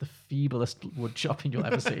 and it's the feeblest wood chopping you'll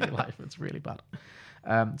ever see in your life. It's really bad.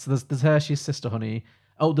 So there's her, she's Sister Honey.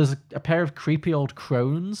 Oh, there's a pair of creepy old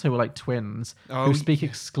crones who are like twins who speak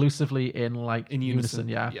exclusively in unison.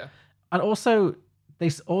 Yeah. And also,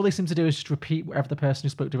 all they seem to do is just repeat whatever the person who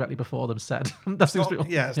spoke directly before them said. It's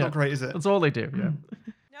not great, is it? That's all they do. Yeah.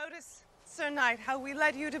 Notice, Sir Knight, how we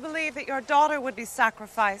led you to believe that your daughter would be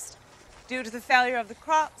sacrificed due to the failure of the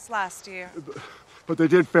crops last year. But they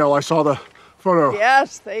did fail. I saw the photo.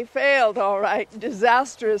 Yes, they failed, all right.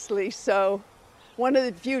 Disastrously so. One of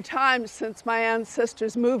the few times since my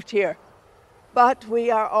ancestors moved here. But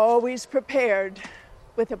we are always prepared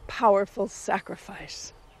with a powerful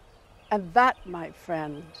sacrifice. And that, my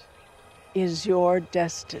friend, is your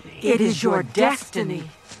destiny. It is your destiny.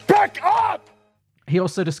 Back up! He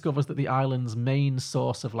also discovers that the island's main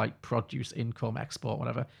source of like produce, income, export,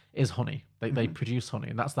 whatever, is honey. They produce honey,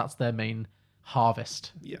 and that's their main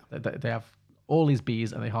harvest. Yeah. They have all these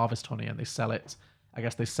bees and they harvest honey and they sell it. I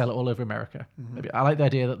guess they sell it all over America. Maybe I like the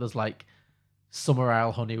idea that there's like Summer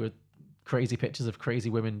Isle honey with crazy pictures of crazy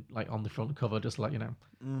women like on the front cover, just like,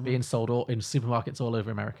 being sold in supermarkets all over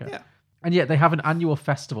America. Yeah. And yet they have an annual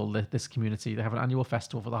festival, this community. They have an annual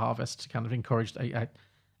festival for the harvest to kind of encourage a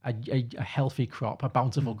healthy crop, a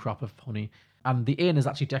bountiful crop of honey. And the inn is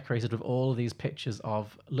actually decorated with all of these pictures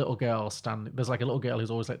of little girls standing. There's like a little girl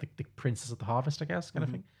who's always like the princess of the harvest, I guess, kind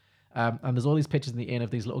of thing. And there's all these pictures in the inn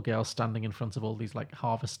of these little girls standing in front of all these like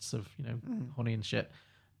harvests of, honey and shit.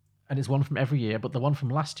 And it's one from every year, but the one from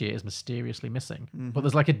last year is mysteriously missing. But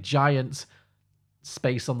there's like a giant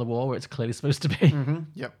space on the wall where it's clearly supposed to be.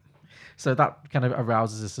 Yep. So that kind of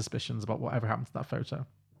arouses his suspicions about whatever happened to that photo.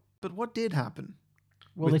 But what did happen?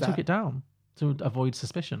 Well, they took it down to avoid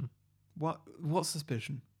suspicion. What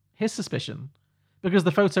suspicion? His suspicion. Because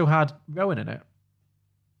the photo had Rowan in it.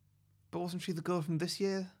 But wasn't she the girl from this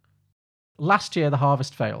year? Last year, the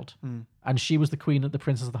harvest failed. And she was the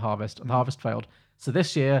princess of the harvest. And the harvest failed. So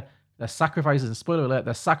this year, they're sacrificing, spoiler alert,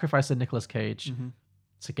 they're sacrificing Nicolas Cage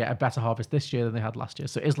to get a better harvest this year than they had last year.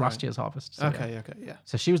 So it is last year's harvest. So, Okay, yeah.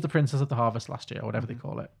 So she was the princess of the harvest last year, or whatever they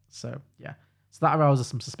call it. So, yeah. So that arouses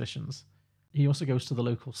some suspicions. He also goes to the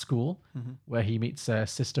local school where he meets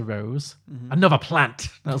Sister Rose. Another plant.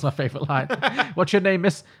 That was my favorite line. What's your name,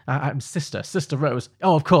 miss? I'm Sister Rose.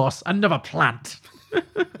 Oh, of course. Another plant.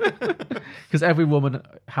 Because every woman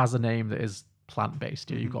has a name that is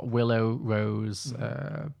plant-based. You've got Willow, Rose,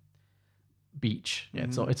 Beach. Yeah,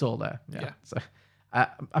 it's all there. Yeah. So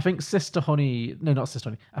I think Sister Honey... No, not Sister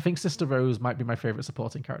Honey. I think Sister Rose might be my favorite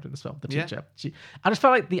supporting character in this film, the teacher. I just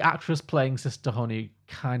felt like the actress playing Sister Honey,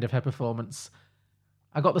 kind of her performance...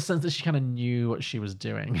 I got the sense that she kind of knew what she was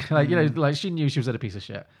doing. Like she knew she was at a piece of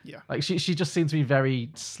shit. Yeah. Like she just seemed to be very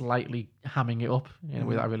slightly hamming it up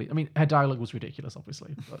without really... I mean, her dialogue was ridiculous,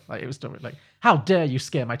 obviously. But like it was still like, how dare you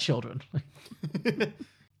scare my children?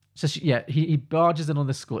 So he barges in on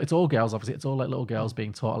this school. It's all girls, obviously. It's all like little girls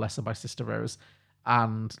being taught a lesson by Sister Rose.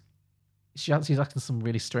 And she's asking some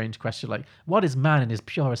really strange question like, what is man in his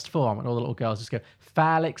purest form? And all the little girls just go,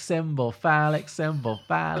 phallic symbol, phallic symbol,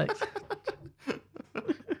 phallic.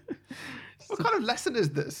 What kind of lesson is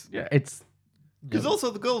this? Yeah, it's... Because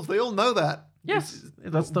also the girls, they all know that. Yes,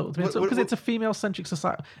 that's because it's a female-centric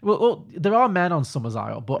society. Well, there are men on Summer's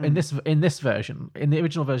Isle, but in this version, in the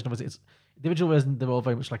original version, obviously, the original version, they're all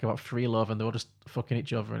very much like about free love, and they're all just fucking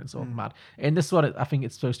each other, and it's all mad. In this one, I think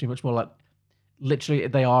it's supposed to be much more like, literally,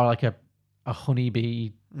 they are like a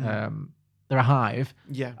honeybee. They're a hive.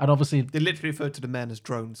 Yeah. And obviously... They literally refer to the men as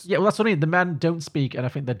drones. Yeah, well, that's what I mean. The men don't speak, and I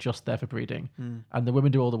think they're just there for breeding. And the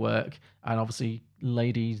women do all the work. And obviously,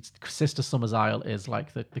 Sister Summer's Isle is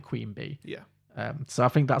like the queen bee. Yeah. So I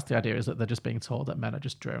think that's the idea, is that they're just being told that men are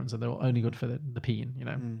just drones, and they're only good for the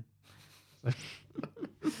peen,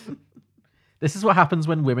 This is what happens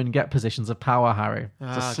when women get positions of power, Harry.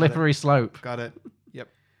 It's a slippery slope. Got it.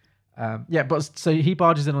 Yep. But so he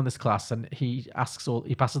barges in on this class and he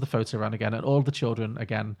passes the photo around again, and all the children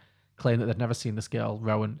again claim that they've never seen this girl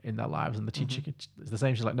Rowan in their lives, and the teacher is the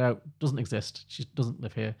same. She's like, no, doesn't exist. She doesn't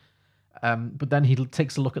live here. But then he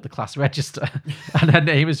takes a look at the class register, and her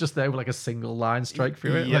name is just there with like a single line strike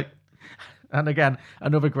through it. Yep. And again,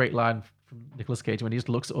 another great line from Nicolas Cage when he just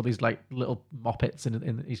looks at all these like little moppets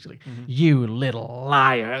in he's like, you little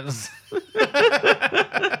liars.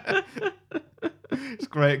 It's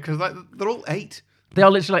great because like they're all 8. They are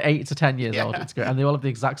literally like 8 to 10 years old. It's great. And they all have the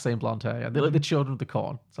exact same blonde hair. They're like the children of the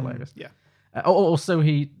corn. It's hilarious. Yeah. Also,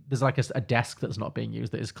 there's like a desk that's not being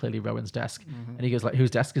used that is clearly Rowan's desk, and he goes like,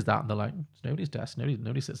 "Whose desk is that?" And they're like, "It's nobody's desk.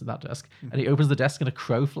 Nobody sits at that desk." And he opens the desk and a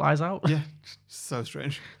crow flies out. Yeah, so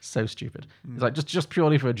strange. So stupid. He's like, just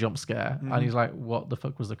purely for a jump scare, and he's like, "What the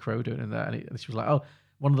fuck was the crow doing in there?" And she was like, "Oh."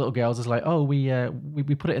 One of the little girls is like, "Oh, we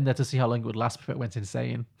put it in there to see how long it would last before it went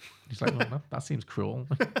insane." He's like, "Well, that seems cruel."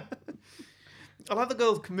 I like the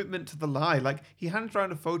girl's commitment to the lie. Like, he hands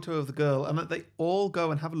around a photo of the girl, and like, they all go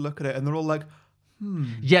and have a look at it, and they're all like,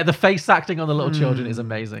 Yeah, the face acting on the little children is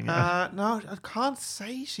amazing. no, I can't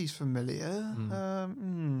say she's familiar.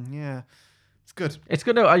 Yeah, it's good. It's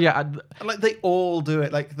good. No, yeah, And like, they all do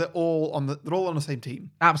it. Like, they're all on the same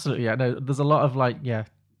team. absolutely. Yeah, no, there's a lot of like,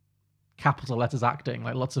 capital letters acting,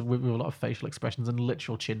 like lots of with a lot of facial expressions and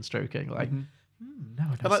literal chin stroking. Like, no,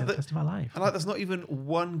 I've never seen the test of my life. And like, there's not even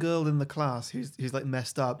one girl in the class who's like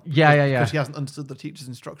messed up. Yeah. Because she hasn't understood the teacher's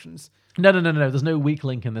instructions. No. There's no weak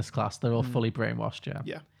link in this class. They're all fully brainwashed. Yeah.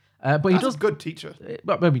 Yeah. But he That's does a good teacher.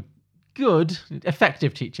 But maybe good,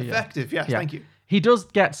 effective teacher. Yeah. Effective, yes, thank you. He does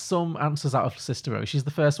get some answers out of Sister Rose. She's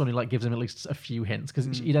the first one who like gives him at least a few hints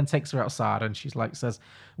because he then takes her outside and she's like says,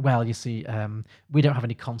 "Well, you see, we don't have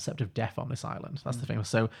any concept of death on this island. That's the thing.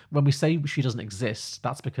 So when we say she doesn't exist,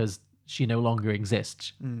 that's because she no longer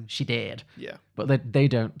exists. She did. Yeah. But they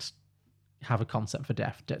don't have a concept for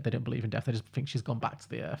death. They don't believe in death. They just think she's gone back to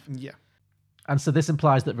the earth. Yeah. And so this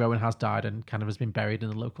implies that Rowan has died and kind of has been buried in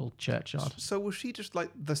the local churchyard. So was she just like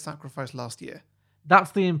the sacrifice last year?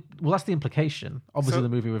 That's the implication. Obviously, So- the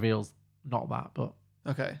movie reveals not that, but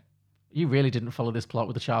Okay. you really didn't follow this plot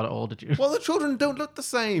with the child at all, did you? Well, the children don't look the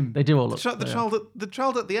same. They do all look. The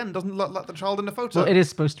child at the end doesn't look like the child in the photo. Well, it is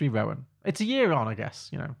supposed to be Rowan. It's a year on, I guess.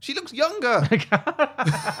 You know. She looks younger.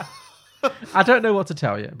 I don't know what to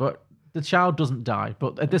tell you, but the child doesn't die.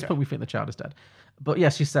 But at this point, we think the child is dead. But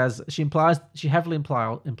yes, she says she heavily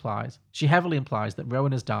implies that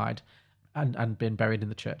Rowan has died and been buried in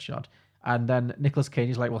the churchyard. And then Nicolas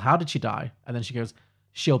Cage is like, "Well, how did she die?" And then she goes,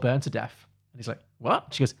 "She'll burn to death." And he's like,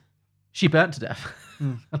 "What?" She goes, "She burnt to death."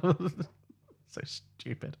 So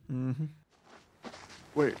stupid.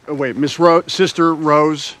 Wait, Sister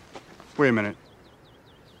Rose. Wait a minute.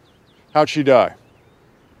 How'd she die?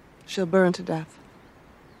 She'll burn to death.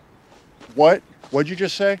 What? What'd you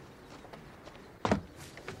just say?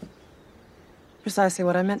 Precisely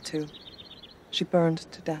what I meant to. She burned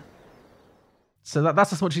to death. So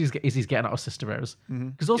that's as much as he's getting out of Sister Rose.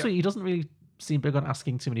 Because also he doesn't really seem big on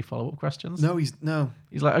asking too many follow-up questions. No, he's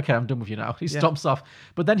like, "Okay, I'm done with you now." He stomps off.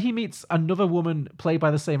 But then he meets another woman played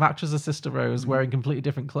by the same actress as Sister Rose wearing completely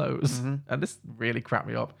different clothes. And this really cracked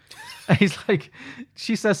me up. And he's like,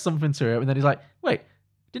 she says something to her and then he's like, "Wait,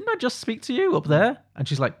 didn't I just speak to you up there?" And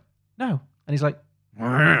she's like, "No." And he's like,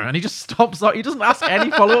 and he just stomps off. He doesn't ask any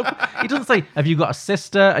follow-up. He doesn't say, "Have you got a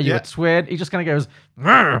sister? Are you a twin?" He just kind of goes,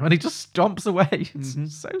 and he just stomps away. It's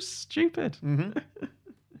so stupid.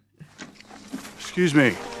 Excuse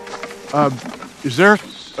me. Is there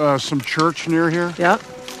some church near here? Yep.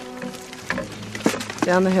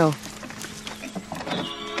 Down the hill.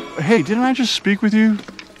 Hey, didn't I just speak with you?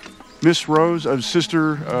 Miss Rose,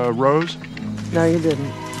 Sister Rose? No, you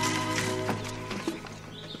didn't.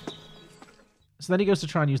 So then he goes to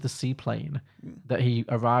try and use the seaplane that he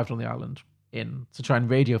arrived on the island in to try and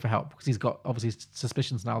radio for help because he's got obviously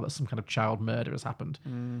suspicions now that some kind of child murder has happened.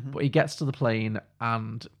 But he gets to the plane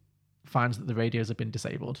and finds that the radios have been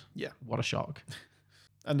disabled. Yeah. What a shock.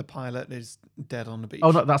 And the pilot is dead on the beach. Oh,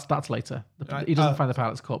 no, that's later. Right. He doesn't find the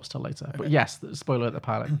pilot's corpse till later. Okay. But yes, spoiler alert, the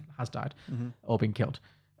pilot has died or been killed.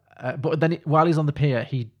 But then while he's on the pier,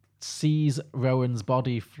 he sees Rowan's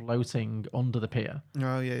body floating under the pier.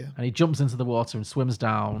 Oh, yeah. And he jumps into the water and swims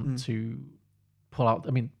down to pull out.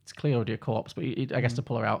 I mean, it's clearly already a corpse, but I guess to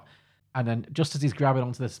pull her out. And then just as he's grabbing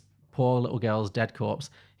onto this poor little girl's dead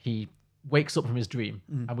corpse, he wakes up from his dream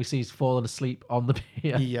and we see he's fallen asleep on the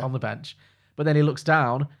pier, on the bench. But then he looks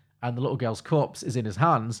down and the little girl's corpse is in his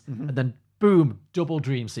hands and then boom, double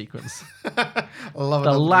dream sequence. I love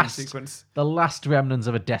a dream sequence. The last remnants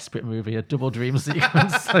of a desperate movie, a double dream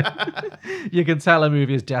sequence. You can tell a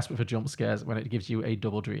movie is desperate for jump scares when it gives you a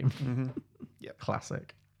double dream. Yep.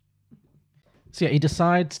 Classic. So yeah, he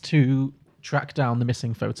decides to track down the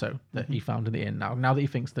missing photo that he found in the inn now that he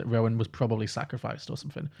thinks that Rowan was probably sacrificed or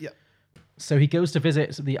something. Yeah. So he goes to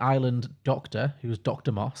visit the island doctor, who's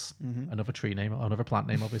Dr. Moss, another tree name, another plant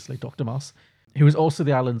name, obviously, Dr. Moss, who is also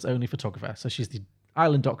the island's only photographer. So she's the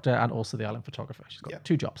island doctor and also the island photographer. She's got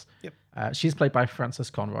 2 jobs. Yep. She's played by Frances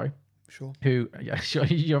Conroy. Sure. Who, sure,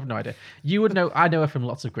 you have no idea. You would know, I know her from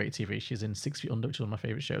lots of great TV. She's in 6 Feet Under, which is one of my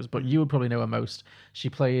favorite shows, but you would probably know her most. She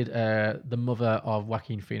played the mother of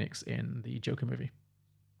Joaquin Phoenix in the Joker movie.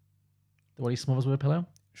 The one he smothers with a pillow?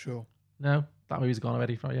 Sure. No? That movie's gone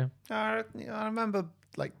already for you? I remember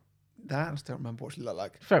like that. I still don't remember what she looked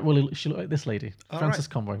like. Well, she looked like this lady, Frances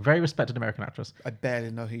Conroy. Very respected American actress. I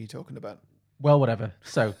barely know who you're talking about. Well, whatever.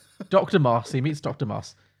 So, Dr. Moss, he meets Dr.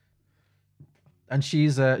 Moss. And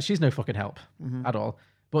she's no fucking help at all.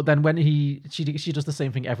 But then when she does the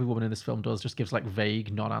same thing every woman in this film does, just gives like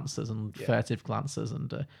vague non-answers and furtive glances,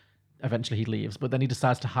 and eventually he leaves. But then he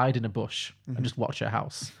decides to hide in a bush and just watch her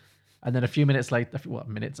house. And then a few minutes later,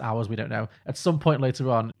 hours, we don't know. At some point later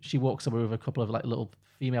on, she walks away with a couple of like little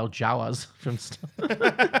female Jawas from stuff.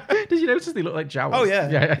 Did you notice they look like Jawas? Oh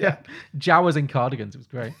yeah. Jawas in cardigans. It was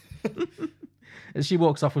great. And she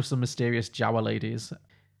walks off with some mysterious Jawa ladies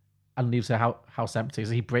and leaves her house empty.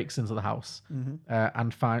 So he breaks into the house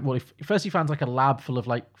and first he finds like a lab full of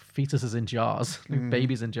like fetuses in jars, like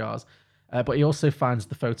babies in jars. But he also finds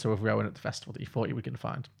the photo of Rowan at the festival that he thought he was going to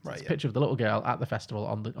find. So it's a picture of the little girl at the festival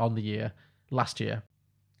on the year last year.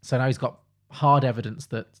 So now he's got hard evidence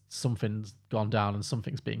that something's gone down and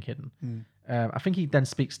something's being hidden. I think he then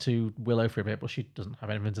speaks to Willow for a bit, but she doesn't have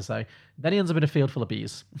anything to say. Then he ends up in a field full of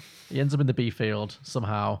bees. He ends up in the bee field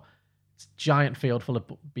somehow. Giant field full of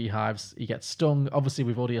beehives. He gets stung. Obviously,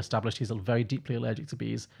 we've already established he's very deeply allergic to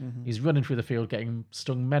bees. He's running through the field, getting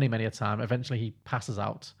stung many, many a time. Eventually, he passes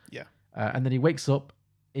out. Yeah. And then he wakes up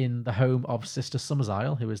in the home of Sister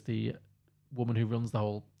Summersisle, who is the woman who runs the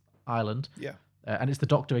whole island. Yeah. And it's the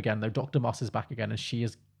doctor again, though. Dr. Moss is back again, and she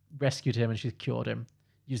has rescued him and she's cured him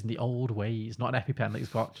using the old ways. Not an EpiPen that he's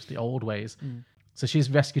got, just the old ways. So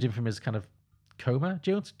she's rescued him from his kind of coma.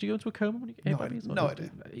 Do you go into a coma when you get hit by bees? No idea.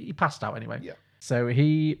 He passed out anyway. Yeah. So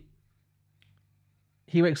he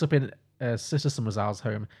wakes up in Sister Summersisle's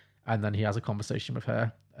home, and then he has a conversation with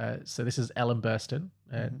her. So this is Ellen Burstyn,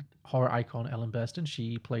 horror icon Ellen Burstyn.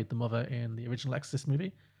 She played the mother in the original Exorcist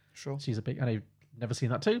movie. Sure. She's a big, and I've never seen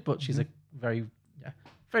that too, but she's a very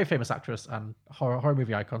famous actress and horror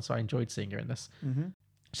movie icon. So I enjoyed seeing her in this.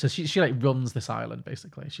 So she like runs this island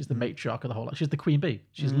basically. She's the matriarch of the whole. She's the queen bee.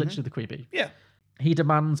 She's literally the queen bee. Yeah. He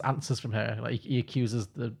demands answers from her. Like he accuses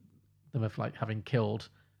them of like having killed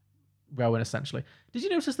Rowan essentially. Did you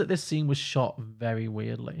notice that this scene was shot very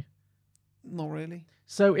weirdly? Not really.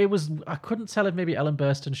 So I couldn't tell if maybe Ellen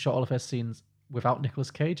Burstyn shot all of her scenes without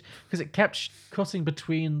Nicolas Cage, because it kept cutting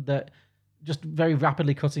between just very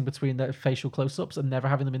rapidly cutting between the facial close-ups and never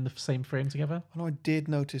having them in the same frame together. Oh, no, I did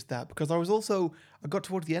notice that, because I got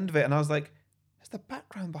towards the end of it and I was like, has the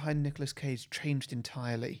background behind Nicolas Cage changed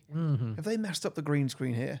entirely? Have they messed up the green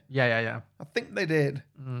screen here? Yeah. I think they did.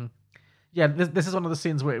 Yeah, this is one of the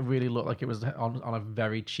scenes where it really looked like it was on a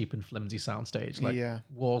very cheap and flimsy soundstage. Like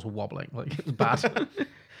walls were wobbling, like it was bad.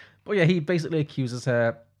 But yeah, he basically accuses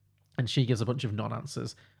her, and she gives a bunch of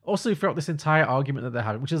non-answers. Also, throughout this entire argument that they're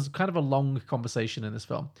having, which is kind of a long conversation in this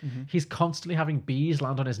film, he's constantly having bees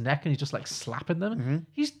land on his neck, and he's just like slapping them.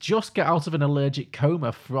 He's just got out of an allergic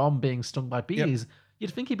coma from being stung by bees.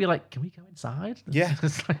 You'd think he'd be like, "Can we go inside?" Yeah.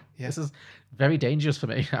 This is very dangerous for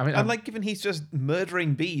me. I mean, and like, given he's just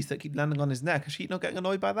murdering bees that keep landing on his neck, is she not getting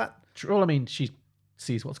annoyed by that? Well, I mean, she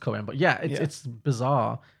sees what's coming, but yeah, it's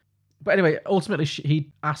bizarre. But anyway, ultimately,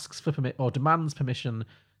 he asks for or demands permission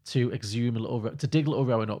to exhume to dig little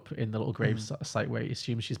Rowan up in the little grave site where he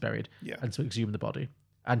assumes she's buried, and to exhume the body.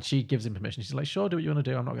 And she gives him permission. She's like, "Sure, do what you want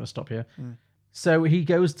to do. I'm not going to stop here." So he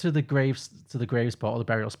goes to the grave spot or the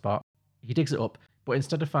burial spot. He digs it up. But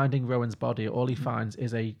instead of finding Rowan's body, all he finds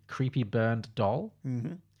is a creepy burned doll,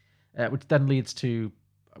 which then leads to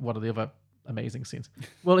one of the other amazing scenes.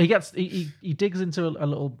 Well, he digs into a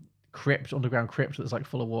little underground crypt that's like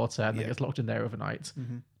full of water, and then gets locked in there overnight.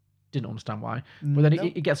 Didn't understand why. But then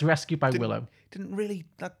he gets rescued by Willow.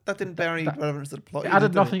 That didn't bear any relevance to the plot. It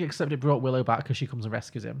added nothing except it brought Willow back because she comes and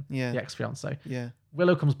rescues him, the ex-fiancée. Yeah.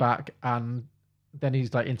 Willow comes back, and then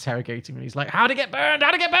he's like interrogating me. He's like, "How'd it get burned?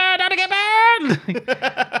 How'd it get burned? How'd it get burned?"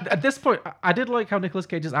 At this point, I did like how Nicolas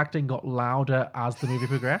Cage's acting got louder as the movie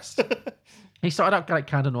progressed. He started out like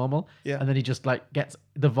kind of normal, and then he just like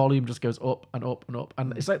the volume just goes up and up and up,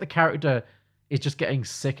 and it's like the character is just getting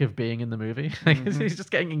sick of being in the movie. He's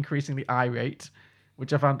just getting increasingly irate,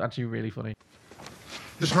 which I found actually really funny.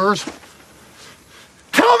 This hers?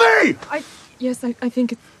 Tell me! Yes, I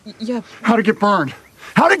think yeah. How'd it get burned?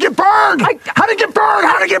 How'd it get burned? How'd it get burned?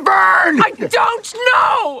 How'd it get burned? I don't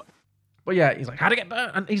know! But yeah, he's like, "How'd it get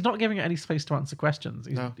burned?" And he's not giving it any space to answer questions.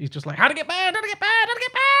 He's just like, "How'd it get burned? How'd it get burned? How'd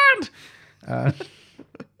it get burned?"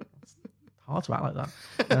 hard to act like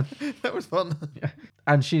that. That was fun. Yeah.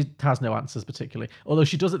 And she has no answers particularly. Although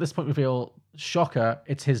she does at this point reveal, shocker,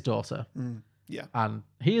 it's his daughter. Yeah. And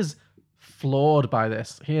he is floored by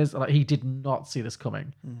this. He did not see this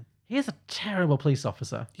coming. He is a terrible police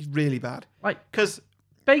officer. He's really bad. Like, because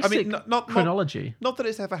basic chronology. Not that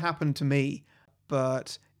it's ever happened to me,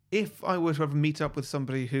 but if I were to ever meet up with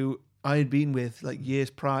somebody who I had been with like years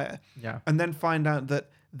prior, and then find out that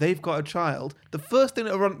they've got a child, the first thing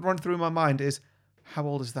that will run through my mind is, how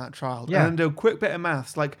old is that child? Yeah. And then do a quick bit of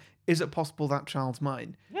maths, like, is it possible that child's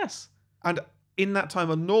mine? Yes. And in that time,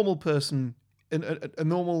 a normal person, a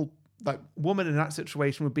normal like woman in that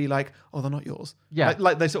situation would be like, oh, they're not yours. Yeah.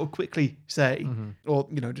 Like they sort of quickly say, or,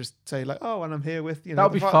 just say like, oh, and I'm here with, that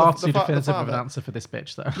would be far too definitive of an answer for this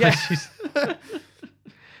bitch, though. Yeah.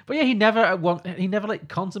 But yeah, he never like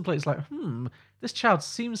contemplates like, this child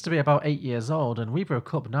seems to be about 8 years old, and we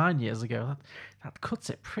broke up 9 years ago. That cuts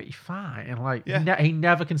it pretty fine. And like, he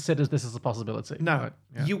never considers this as a possibility. No, Like,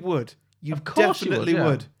 yeah. you would. You Of course you definitely yeah.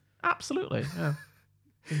 would. Absolutely. Yeah.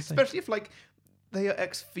 Especially if like they are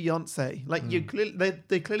ex-fiance. Like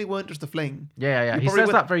they clearly weren't just a fling. Yeah. You He probably says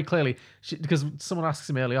would- that very clearly because someone asks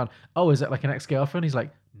him early on, "Oh, is it like an ex-girlfriend?" He's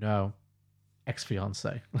like, "No,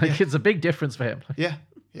 ex-fiance." Like it's a big difference for him. Yeah.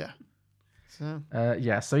 So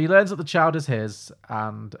So he learns that the child is his,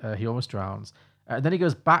 and he almost drowns. And then he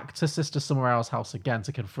goes back to Sister Summerell's house again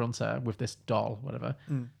to confront her with this doll, whatever.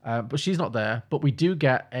 But she's not there. But we do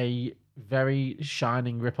get a very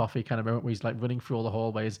shining rip-offy kind of moment where he's like running through all the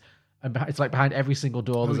hallways, and it's like behind every single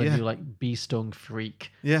door there's a new like bee stung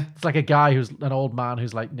freak. Yeah. It's like a guy who's an old man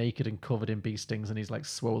who's like naked and covered in bee stings, and he's like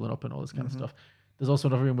swollen up and all this kind of stuff. There's also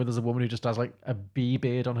another room where there's a woman who just has like a bee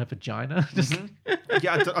beard on her vagina. Just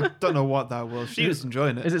yeah, I don't know what that was. She was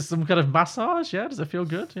enjoying it. Is it some kind of massage? Yeah. Does it feel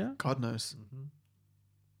good? Yeah. God knows.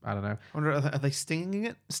 I don't know. I wonder, are they stinging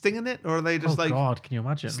it, or are they just Oh like God, can you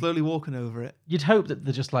imagine? slowly walking over it? You'd hope that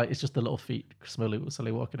they're just like it's just the little feet slowly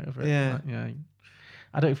walking over it. Yeah. Like, yeah.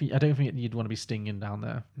 I don't think you'd want to be stinging down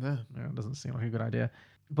there. Yeah. It doesn't seem like a good idea.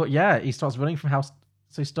 But yeah, he starts running from house.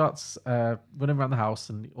 So he starts running around the house,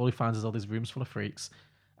 and all he finds is all these rooms full of freaks.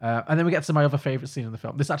 And then we get to my other favorite scene in the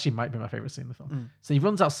film. This actually might be my favorite scene in the film. So he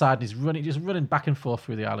runs outside and he's running back and forth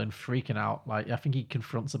through the island, freaking out. Like I think he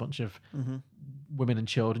confronts a bunch of women and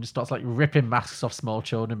children, just starts like ripping masks off small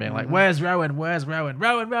children, being like, "Where's Rowan? Where's Rowan?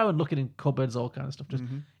 Rowan!" Looking in cupboards, all kind of stuff.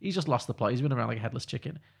 He's just lost the plot. He's running around like a headless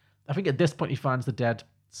chicken. I think at this point he finds the dead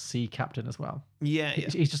sea captain as well. Yeah.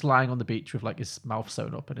 He's just lying on the beach with like his mouth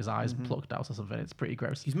sewn up and his eyes plucked out or something. It's pretty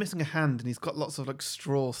gross. He's missing a hand, and he's got lots of like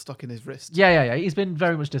straw stuck in his wrist. Yeah. He's been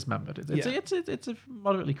very much dismembered. It's a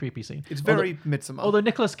moderately creepy scene. It's very Midsommar. Although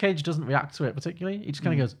Nicolas Cage doesn't react to it particularly. He just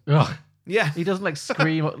kind of goes, ugh. Yeah. He doesn't like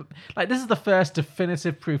scream. Like this is the first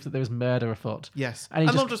definitive proof that there was murder afoot. Yes. And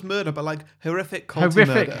And not just murder, but like horrific cult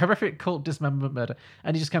murder. Horrific cult dismemberment murder.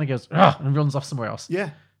 And he just kind of goes, ugh, and runs off somewhere else.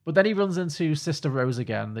 Yeah. But then he runs into Sister Rose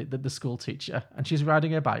again, the school teacher, and she's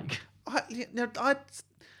riding her bike. I'd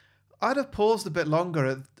have paused a bit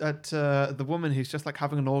longer at the woman who's just like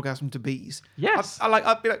having an orgasm to bees. Yes.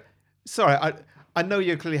 I'd be like, sorry, I know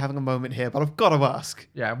you're clearly having a moment here, but I've got to ask.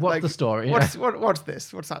 Yeah, what's the story? What's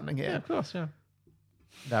this? What's happening here? Yeah, of course, yeah.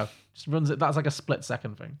 No, just runs it. That's like a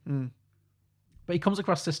split-second thing. But he comes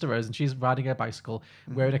across Sister Rose, and she's riding her bicycle,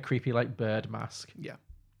 wearing a creepy like bird mask. Yeah.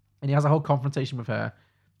 And he has a whole confrontation with her.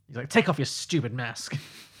 He's like, "Take off your stupid mask,"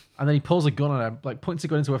 and then he pulls a gun on her, like points a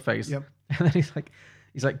gun into her face. Yep. And then he's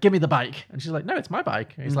like, "Give me the bike," and she's like, "No, it's my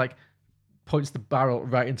bike." And he's like, points the barrel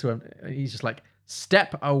right into him. And he's just like,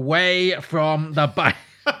 "Step away from the bike."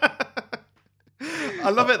 I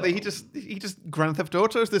love it that he just Grand Theft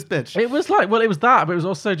Autos this bitch. It was like, well, it was that, but it was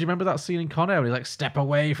also, do you remember that scene in Con Air where he's like, "Step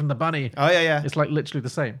away from the bunny"? Oh yeah. It's like literally the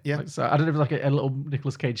same. Yeah. Like, so I don't know if it's like a little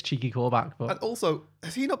Nicolas Cage cheeky callback, but And also,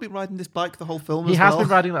 has he not been riding this bike the whole film? he as has well? been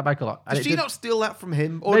riding that bike a lot. And Did it she not steal that from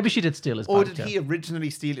him? Or Maybe she did steal his Or bike. did he originally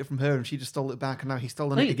steal it from her and she just stole it back and now he's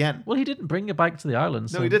stolen it again? Well, he didn't bring a bike to the island.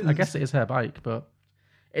 So he didn't. I guess it is her bike, but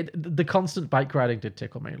the constant bike riding did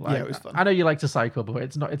tickle me. Like, Yeah, it was fun. I know you like to cycle, but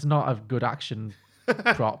it's not a good action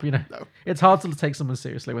prop. You know, No. It's hard to take someone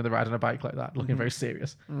seriously when they're riding a bike like that, looking very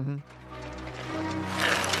serious.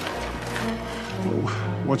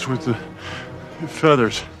 What's with the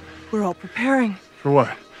feathers? We're all preparing. For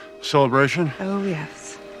what? Celebration? Oh,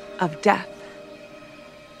 yes. Of death.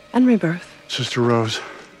 And rebirth. Sister Rose,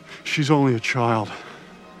 she's only a child.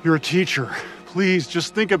 You're a teacher. Please,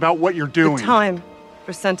 just think about what you're doing. The time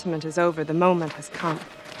for sentiment is over. The moment has come.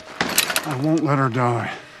 I won't let her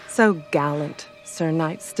die. So gallant, Sir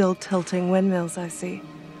Knight, still tilting windmills, I see.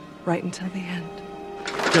 Right until the end.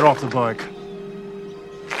 Get off the bike.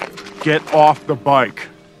 Get off the bike.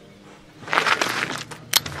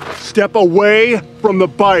 Step away from the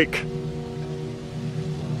bike.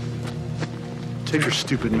 Take your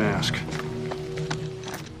stupid mask.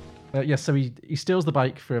 So he steals the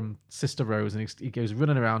bike from Sister Rose and he goes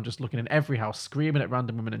running around just looking in every house, screaming at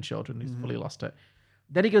random women and children. He's fully lost it.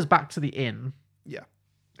 Then he goes back to the inn. Yeah.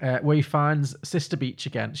 Where he finds Sister Beach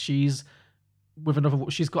again. She's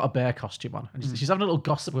got a bear costume on, and she's having a little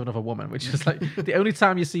gossip with another woman, which is like the only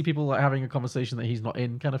time you see people like having a conversation that he's not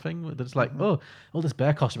in, kind of thing. That's like, this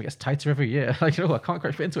bear costume gets tighter every year. Like, I can't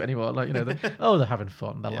quite fit into it anymore. Like, they're having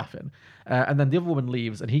fun, they're laughing, and then the other woman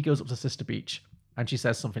leaves, and he goes up to Sister Beach, and she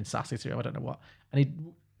says something sassy to him. I don't know what,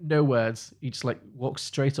 and no words. He just like walks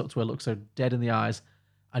straight up to her, looks her dead in the eyes,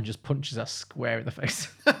 and just punches her square in the face,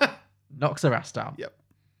 knocks her ass down. Yep.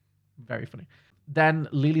 Very funny. Then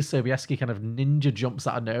Lily Sobieski kind of ninja jumps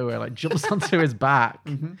out of nowhere, like jumps onto his back,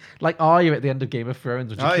 like Arya at the end of Game of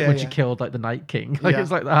Thrones when she killed like the Night King. Like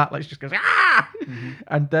it's like that. Like she just goes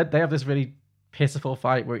and then they have this really pitiful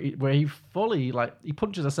fight where he fully like he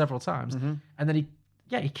punches her several times, and then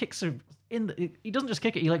he kicks her in. He doesn't just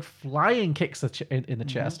kick it; he like flying kicks her in the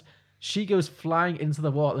chest. She goes flying into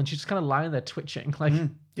the wall, and she's just kind of lying there twitching, like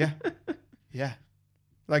yeah,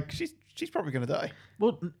 like she's probably going to die.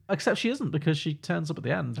 Well, except she isn't, because she turns up at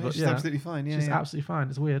the end. But she's absolutely fine. Yeah, she's absolutely fine.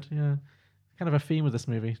 It's weird. Yeah, kind of a theme with this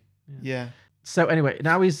movie. Yeah. So anyway,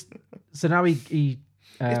 now he. It's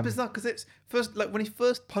bizarre because it's first like when he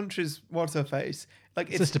first punches what's her face, like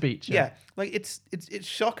it's, Sister Beach. Yeah, like it's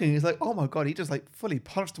shocking. It's like, oh my god, he just like fully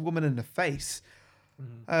punched a woman in the face.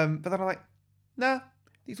 But then I'm like, nah,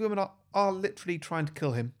 these women are literally trying to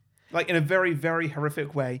kill him, like in a very, very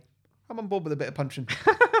horrific way. I'm on board with a bit of punching.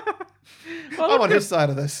 I'm on his side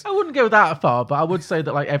of this. I wouldn't go that far, but I would say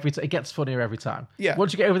that like it gets funnier every time. Yeah.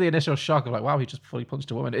 Once you get over the initial shock of like, wow, he just fully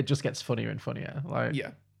punched a woman, it just gets funnier and funnier. Like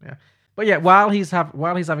yeah. But yeah, while he's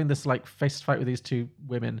having this like fist fight with these two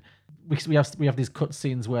women, we have these cut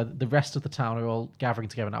scenes where the rest of the town are all gathering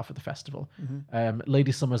together now for the festival.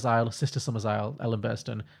 Lady Summersisle, Sister Summersisle, Ellen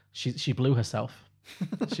Burstyn, she blew herself.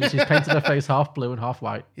 She's painted her face half blue and half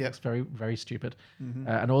white. Yeah, it's very, very stupid.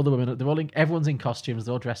 And all the women, everyone's in costumes.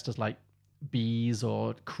 They're all dressed as like bees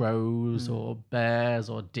or crows or bears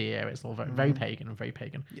or deer. It's all very, very pagan and very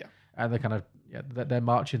pagan. Yeah, and they're kind of they're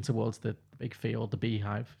marching towards the big field, the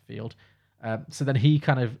beehive field. So then he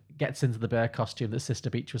kind of gets into the bear costume that Sister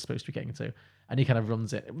Beach was supposed to be getting into, and he kind of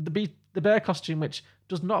runs it. The bear costume, which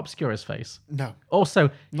does not obscure his face. No. Also,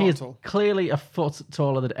 he is clearly a foot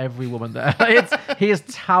taller than every woman there. He is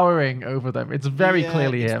towering over them. It's very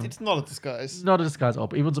clearly him. It's not a disguise. Not a disguise at all.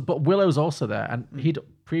 But Willow's also there, and he'd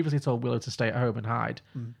previously told Willow to stay at home and hide,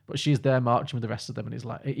 but she's there marching with the rest of them,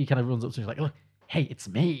 and he kind of runs up to her, he's like, look, hey, it's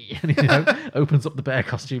me. And he opens up the bear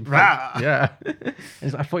costume. Yeah. And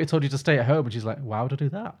he's like, I thought you told you to stay at home. And she's like, why would I do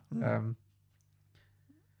that?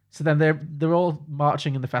 So then they're all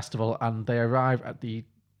marching in the festival, and they arrive at the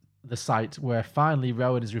site where finally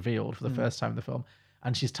Rowan is revealed for the first time in the film,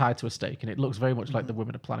 and she's tied to a stake, and it looks very much like the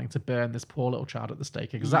women are planning to burn this poor little child at the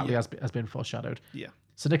stake, exactly as been foreshadowed. Yeah.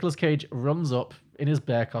 So Nicolas Cage runs up in his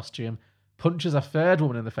bear costume, punches a third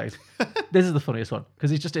woman in the face. This is the funniest one, because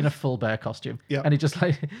he's just in a full bear costume. Yeah. And he just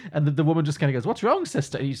like, and the woman just kind of goes, "What's wrong,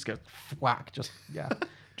 sister?" And he just goes, whack,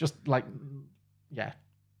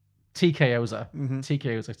 TKOs her.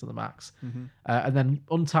 TKOs her to the max. And then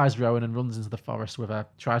unties Rowan and runs into the forest with her,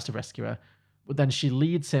 tries to rescue her. But then she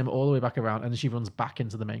leads him all the way back around, and she runs back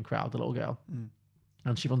into the main crowd, the little girl.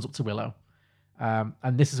 And she runs up to Willow.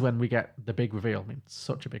 And this is when we get the big reveal. I mean,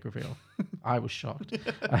 such a big reveal. I was shocked.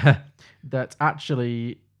 That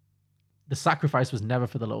actually the sacrifice was never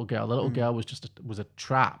for the little girl. The little girl was just was a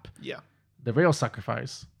trap. Yeah. The real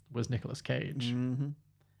sacrifice was Nicolas Cage.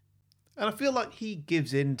 And I feel like he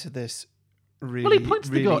gives in to this really. Well, he points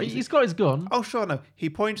the gun. He's got his gun. Oh, sure, no. He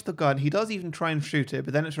points the gun. He does even try and shoot it,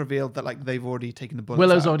 but then it's revealed that like they've already taken the bullets.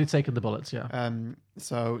 Willow's out. already taken the bullets, yeah.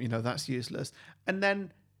 So, that's useless. And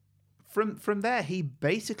then from there, he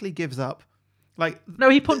basically gives up. Like, no,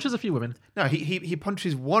 he punches a few women. No, he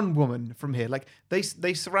punches one woman from here. Like they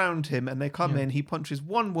surround him and they come in. He punches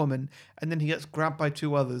one woman and then he gets grabbed by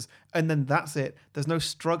two others, and then that's it. There's no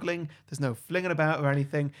struggling. There's no flinging about or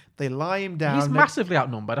anything. They lie him down. He's massively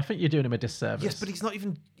outnumbered. I think you're doing him a disservice. Yes, but he's not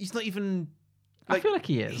even. Like, I feel like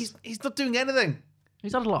he is. He's not doing anything.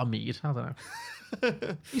 He's had a lot of mead. I don't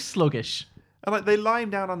know. He's sluggish. And like they lie him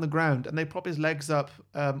down on the ground and they prop his legs up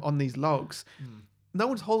on these logs. No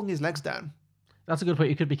one's holding his legs down. That's a good point.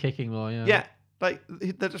 He could be kicking more, yeah. Yeah, like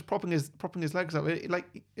they're just propping his legs up. Like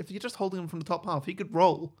if you're just holding him from the top half, he could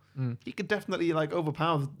roll. He could definitely like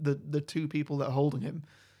overpower the two people that are holding him.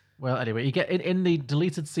 Well, anyway, you get in the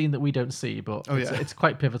deleted scene that we don't see, but it's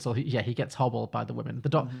quite pivotal. He gets hobbled by the women.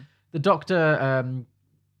 The doctor.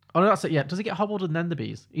 Oh no, that's it. Yeah, does he get hobbled and then the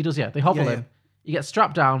bees? He does. Yeah, they hobble him. He gets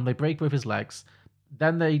strapped down. They break both his legs.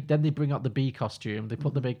 Then they bring out the bee costume. They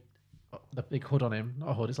put the big hood on him. Not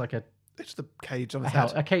a hood. It's like it's the cage on his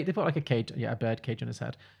head. A cage. They put like a cage. Yeah, a bird cage on his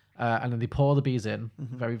head. And then they pour the bees in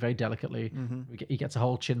very, very delicately. He gets a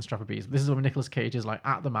whole chin strap of bees. This is when Nicolas Cage is like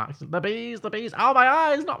at the max. The bees. Oh, my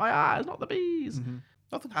eyes, not my eyes, not the bees.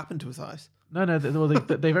 Nothing happened to his eyes. No,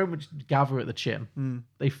 they very much gather at the chin.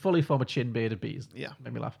 They fully form a chin beard of bees. Yeah.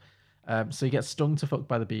 Made me laugh. So he gets stung to fuck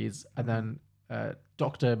by the bees, and then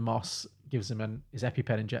Dr. Moss gives him his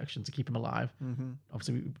EpiPen injection to keep him alive.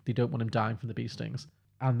 Obviously, they don't want him dying from the bee stings.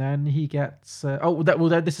 And then he gets...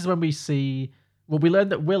 this is when we see... Well, we learn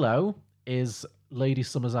that Willow is Lady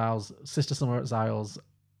Summersisle's, Sister Summersisle's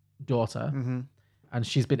daughter, and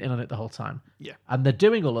she's been in on it the whole time. Yeah. And they're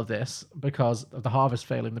doing all of this because of the harvest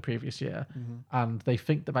failing the previous year, and they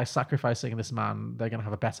think that by sacrificing this man, they're going to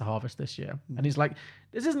have a better harvest this year. And he's like,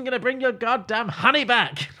 this isn't going to bring your goddamn honey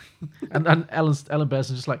back! and Ellen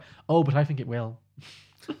Burstyn's just like, oh, but I think it will.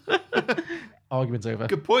 Argument's over.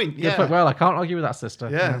 Good point, yeah. Well, I can't argue with that, sister.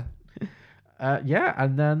 Yeah.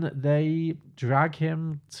 And then they drag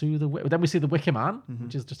him to the... Then we see the Wicker Man,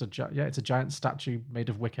 which is just it's a giant statue made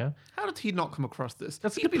of wicker. How did he not come across this?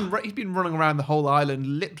 He's been running around the whole island,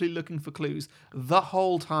 literally looking for clues the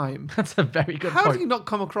whole time. That's a very good point. How did he not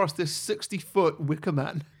come across this 60-foot Wicker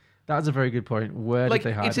Man? That's a very good point. Where did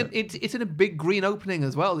they hide it? It's in a big green opening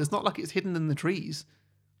as well. It's not like it's hidden in the trees.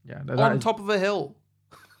 Yeah, on top of a hill.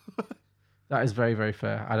 That is very, very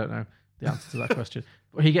fair. I don't know the answer to that question.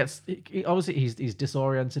 But obviously he's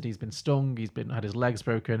disoriented. He's been stung. He's had his legs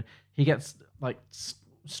broken. He gets like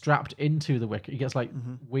strapped into the wicker. He gets like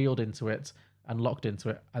wheeled into it and locked into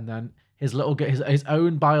it. And then his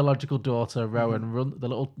own biological daughter Rowan, the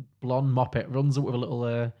little blonde moppet, runs up with a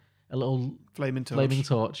little flaming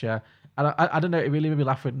torch. Yeah. And I don't know. It really made me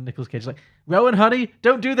laugh when Nicolas Cage is like, Rowan, honey,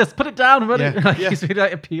 don't do this. Put it down, honey. He's really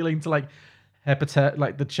like appealing to like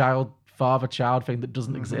like the father-child thing that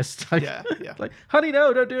doesn't exist. Like, like, honey,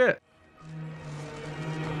 no, don't do it.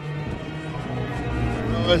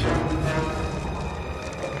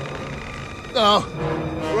 No.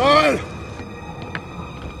 Run!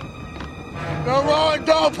 No, Ron,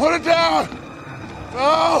 don't put it down!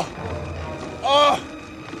 No! Oh!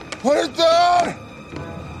 Put it down!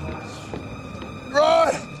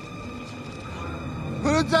 Run!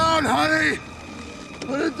 Put it down, honey!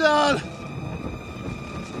 Put it down!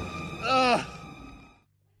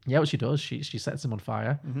 Yeah, what she does, she sets him on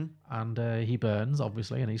fire, and he burns,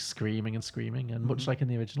 obviously, and he's screaming and screaming, and much like in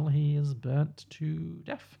the original, he is burnt to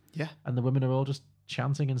death. Yeah. And the women are all just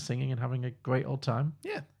chanting and singing and having a great old time.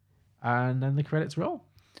 Yeah. And then the credits roll.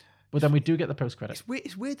 But then we do get the post-credit.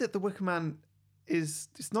 It's weird that the Wicker Man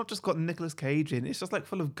it's not just got Nicolas Cage in, it's just like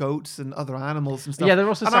full of goats and other animals and stuff. Yeah, they're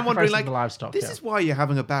also and sacrificing the livestock. This is why you're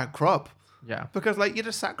having a bad crop. Yeah. Because like you're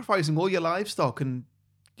just sacrificing all your livestock and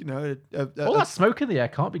all that smoke in the air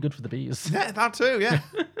can't be good for the bees. Yeah, that too, yeah.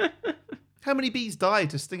 How many bees died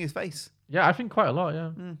to sting his face? Yeah, I think quite a lot, yeah.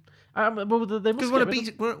 Because when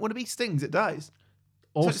a bee stings, it dies.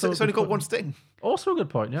 Also, it's only got one sting. Also a good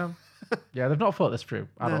point, yeah. Yeah, they've not thought this through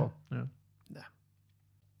at all. Yeah. No.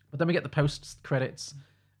 But then we get the post-credits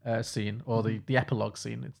scene, or the epilogue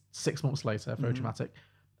scene. It's 6 months later, very dramatic.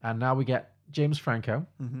 And now we get James Franco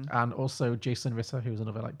and also Jason Ritter, who's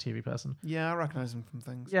another like TV person. Yeah, I recognize him from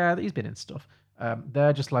things. Yeah, he's been in stuff.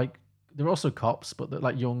 They're just like, they're also cops, but they're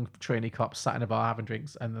like young trainee cops sat in a bar having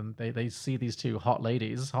drinks, and then they see these two hot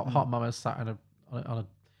ladies, hot mamas sat on a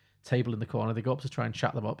table in the corner. They go up to try and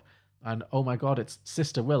chat them up, and oh my god, it's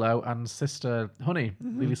Sister Willow and Sister Honey,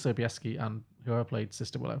 Lily Sobieski, and whoever played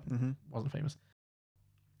Sister Willow wasn't famous.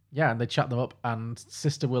 Yeah, and they chat them up, and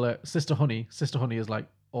Sister Honey is like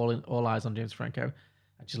all eyes on James Franco,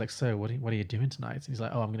 and she's like, "So, what are you doing tonight?" And he's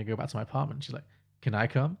like, "Oh, I'm going to go back to my apartment." She's like, "Can I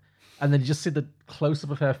come?" And then you just see the close up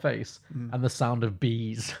of her face and the sound of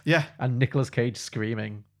bees. Yeah, and Nicolas Cage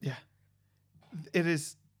screaming. Yeah, it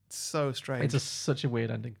is so strange. It's such a weird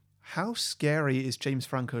ending. How scary is James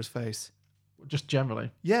Franco's face? Just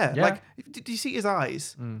generally. Yeah. Like, do you see his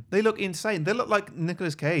eyes? They look insane. They look like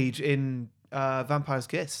Nicolas Cage in Vampire's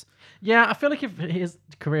Kiss. Yeah, I feel like if his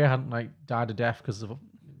career hadn't like died a death because of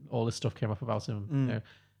all this stuff came up about him, you know,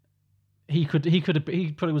 he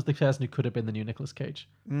probably was the person who could have been the new Nicolas Cage.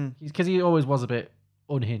 Because he always was a bit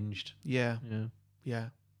unhinged. Yeah. Yeah.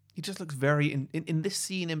 He just looks very in this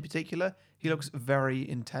scene in particular. He looks very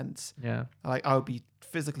intense. Yeah. Like I would be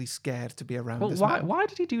physically scared to be around Well, this why? man. Why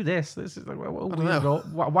did he do this? This is like a don't weird know.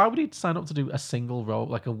 role. Why would he sign up to do a single role,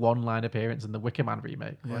 like a one-line appearance in the Wicker Man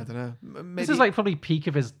remake? Yeah, I Like, don't know. Maybe, this is like probably peak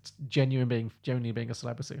of his genuinely being a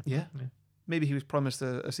celebrity. yeah. Maybe he was promised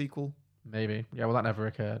a sequel. Maybe. Yeah. Well, that never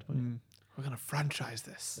occurred. But, We're gonna franchise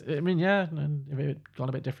this. I mean, yeah. And if it had gone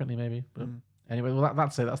a bit differently, maybe. But anyway, well,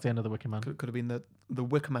 that's it. That's the end of the Wicker Man. Could have been the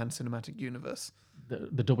Wicker Man cinematic universe.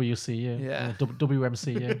 The WCU. Yeah.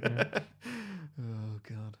 WMCU. Yeah. Oh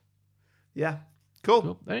god. Yeah. Cool.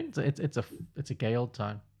 Cool. I mean, it's a gay old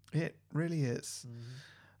time. It really is.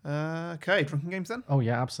 Okay, drinking games then. Oh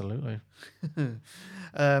yeah, absolutely.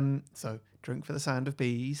 So drink for the sound of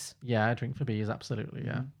bees. Yeah, I drink for bees, absolutely.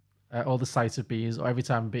 Yeah. Or the sight of bees, or every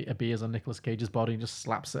time a bee is on Nicolas Cage's body and just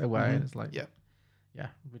slaps it away, and it's like, yeah,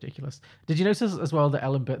 ridiculous. Did you notice as well that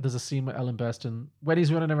there's a scene where Ellen Burstyn, when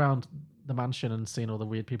he's running around the mansion and seeing all the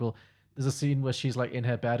weird people, there's a scene where she's like in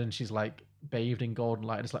her bed and she's like bathed in golden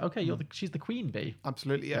light. And it's like, okay, she's the queen bee.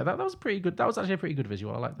 Absolutely, yeah. That was pretty good. That was actually a pretty good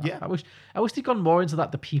visual. I like that. Yeah. I wish they'd gone more into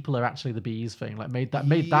that. The people are actually the bees thing. Like made that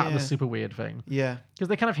the super weird thing. Yeah. Because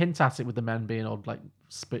they kind of hint at it with the men being old like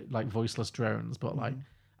voiceless drones, but like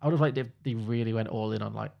I would have liked if they really went all in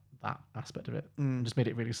on like that aspect of it and just made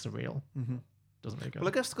it really surreal. Doesn't really go. Well,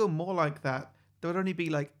 I guess to go more like that, there would only be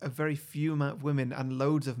like a very few amount of women and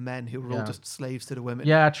loads of men who were all just slaves to the women.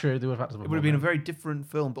 Yeah, true. They would have had to. It would have been a very different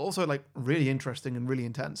film, but also like really interesting and really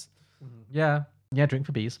intense. Yeah. Drink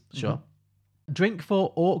for bees, sure. Drink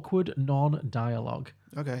for awkward non-dialogue.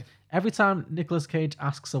 Okay. Every time Nicolas Cage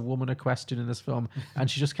asks a woman a question in this film, and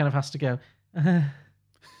she just kind of has to go,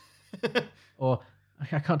 or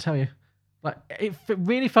I can't tell you. Like it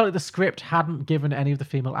really felt like the script hadn't given any of the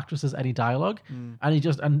female actresses any dialogue, and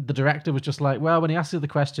the director was just like, well, when he asks you the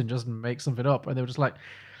question, just make something up, and they were just like,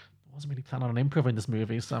 I wasn't really planning on improv in this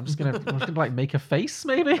movie, so I'm just gonna like make a face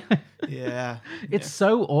maybe. Yeah. It's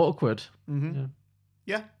so awkward.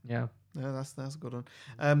 Yeah. Yeah. No, that's a good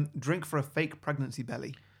one. Drink for a fake pregnancy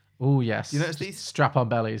belly. Oh yes. You notice these strap-on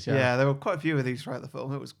bellies? Yeah. Yeah, there were quite a few of these throughout the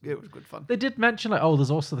film. It was good fun. They did mention like,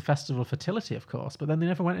 there's also the Festival of Fertility, of course, but then they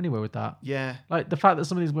never went anywhere with that. Yeah. Like the fact that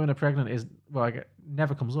some of these women are pregnant is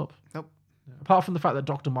never comes up. Nope. Apart from the fact that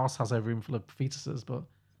Dr. Moss has a room full of fetuses, but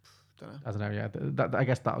don't know. I don't know. Yeah, that I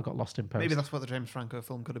guess that got lost in post. Maybe that's what the James Franco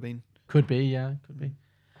film could have been. Could be. Yeah, could be.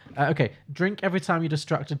 Okay, drink every time you're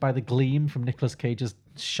distracted by the gleam from Nicolas Cage's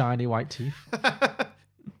shiny white teeth.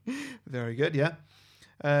 Very good. Yeah.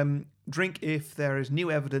 Drink if there is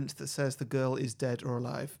new evidence that says the girl is dead or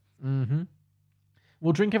alive.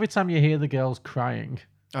 Well, drink every time you hear the girls crying.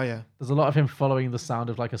 Oh yeah. There's a lot of him following the sound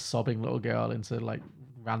of like a sobbing little girl into like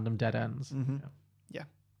random dead ends. Yeah.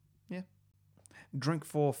 Drink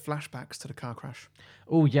for flashbacks to the car crash.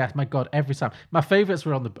 Oh yeah, my god! Every time, my favorites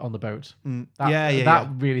were on the boat. That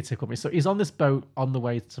really tickled me. So he's on this boat on the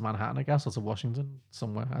way to Manhattan, I guess, or to Washington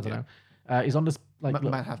somewhere. I don't know. He's on this like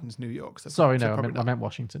Manhattan's New York. So sorry, so no, I meant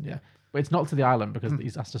Washington. Yeah, but it's not to the island because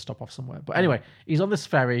he's asked to stop off somewhere. But anyway, he's on this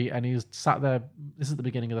ferry and he's sat there. This is the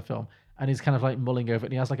beginning of the film, and he's kind of like mulling over it.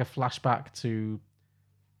 And he has like a flashback to.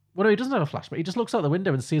 Well, no, he doesn't have a flashback. He just looks out the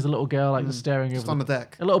window and sees a little girl like just staring just over on the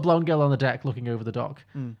deck. A little blonde girl on the deck looking over the dock.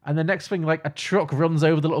 And the next thing, like a truck runs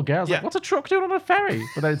over the little girl. It's like, what's a truck doing on a ferry?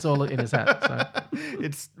 But then it's all in his head. So.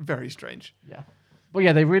 It's very strange. Yeah. But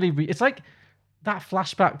yeah, they really... it's like that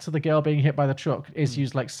flashback to the girl being hit by the truck is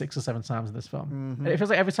used like 6 or 7 times in this film. And it feels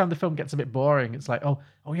like every time the film gets a bit boring, it's like, oh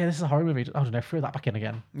yeah, this is a horror movie. I don't know, throw that back in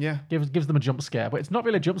again. Yeah. Gives them a jump scare. But it's not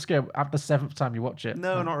really a jump scare after the 7th time you watch it.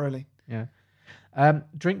 No, not really. Yeah.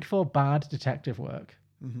 Drink for bad detective work.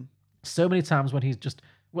 So many times when he's just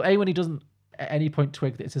when he doesn't at any point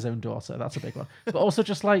twig that it's his own daughter, that's a big one. But also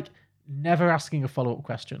just like never asking a follow-up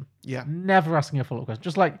question. Yeah. Never asking a follow-up question.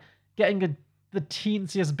 Just like getting the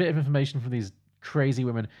teensiest bit of information from these crazy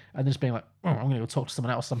women and then just being like, I'm going to go talk to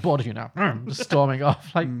someone else. I'm bored of you now. Just storming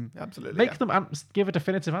off. Like, absolutely. Make them give a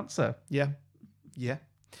definitive answer. Yeah. Yeah.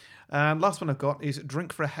 And last one I've got is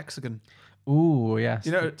drink for a hexagon. Ooh, yes.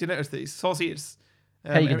 Do you notice these? So obviously it's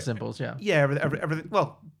pagan symbols, yeah. Yeah, everything.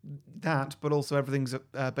 Well, that, but also everything's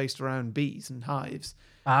based around bees and hives.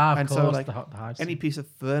 Of course, so like the hives. any piece of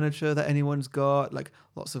furniture that anyone's got, like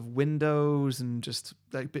lots of windows and just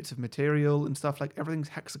like bits of material and stuff, like everything's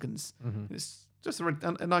hexagons. It's just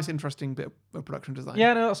a nice, interesting bit of production design.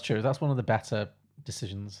 Yeah, no, that's true. That's one of the better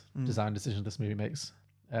design decisions this movie makes.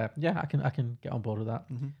 Yeah, I can get on board with that.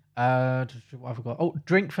 What have I got? Oh,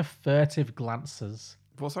 drink for furtive glances.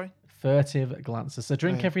 What? Sorry. Furtive glances. So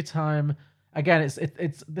drink every time. Again, it's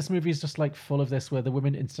this movie is just like full of this where the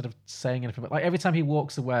women, instead of saying anything, but like every time he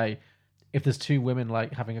walks away, if there's two women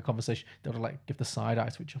like having a conversation, they'll like give the side eye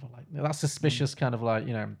to each other. Like that's suspicious, kind of like,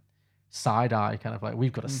 you know, side eye, kind of like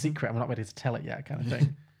we've got a secret and we're not ready to tell it yet, kind of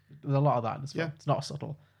thing. There's a lot of that in this film. It's not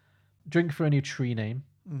subtle. Drink for a new tree name.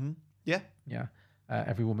 Yeah. Yeah.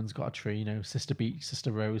 Every woman's got a tree, you know, Sister Beech,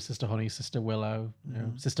 Sister Rose, Sister Honey, Sister Willow, you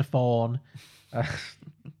know, Sister Fawn.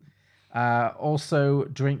 Also,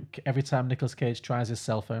 drink every time Nicolas Cage tries his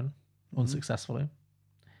cell phone unsuccessfully.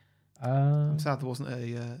 I'm sad there wasn't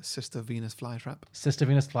a Sister Venus flytrap. Sister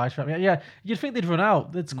Venus flytrap. Yeah, yeah. You'd think they'd run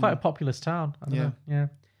out. It's quite a populous town. I don't know. Yeah.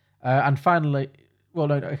 And finally, well,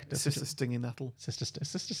 no, Sister Stinging Nettle. Sister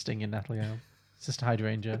Stinging Nettle. Yeah. Sister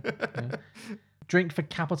Hydrangea. Yeah. Drink for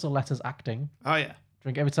capital letters acting. Oh yeah.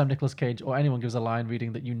 Drink every time Nicolas Cage or anyone gives a line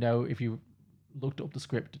reading that you know if you looked up the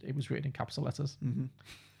script, it was written in capital letters.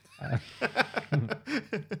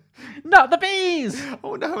 Not the bees! I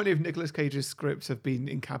wonder how many of Nicolas Cage's scripts have been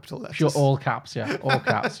in capital letters. Sure, all caps, yeah. All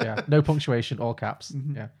caps, yeah. No punctuation, all caps,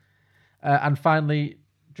 yeah. And finally,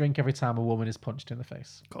 drink every time a woman is punched in the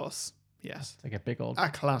face. Of course, yes. Like a big old... A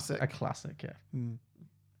classic. A classic, yeah.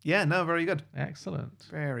 Yeah, no, very good. Excellent.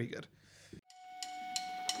 Very good.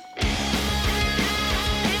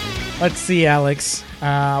 Let's see, Alex.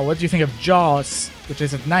 What do you think of Jaws, which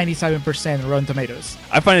is at 97% Rotten Tomatoes?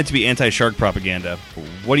 I find it to be anti-shark propaganda.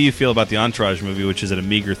 What do you feel about the Entourage movie, which is at a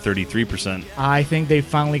meager 33%? I think they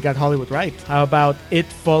finally got Hollywood right. How about It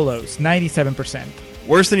Follows, 97%?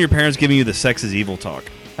 Worse than your parents giving you the sex is evil talk.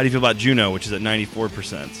 How do you feel about Juno, which is at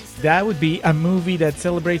 94%? That would be a movie that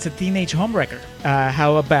celebrates a teenage homewrecker.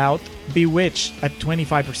 How about Bewitched at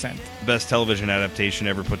 25%? Best television adaptation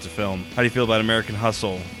ever put to film. How do you feel about American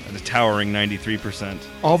Hustle at a towering 93%?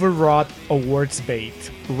 Overwrought awards bait.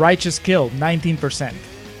 Righteous Kill, 19%.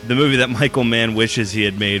 The movie that Michael Mann wishes he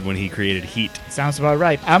had made when he created Heat. Sounds about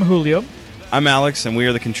right. I'm Julio. I'm Alex, and we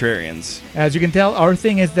are the Contrarians. As you can tell, our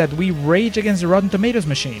thing is that we rage against the Rotten Tomatoes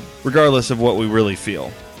machine. Regardless of what we really feel.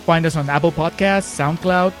 Find us on Apple Podcasts,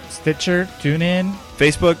 SoundCloud, Stitcher, TuneIn,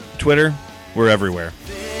 Facebook, Twitter, we're everywhere.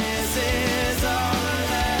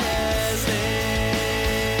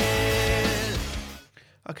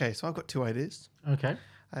 Okay, so I've got two ideas. Okay.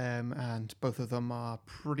 And both of them are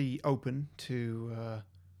pretty open to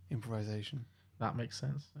improvisation. That makes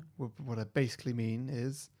sense. What I basically mean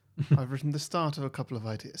is I've written the start of a couple of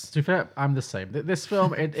ideas. To be fair, I'm the same. This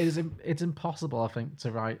film, it's impossible, I think,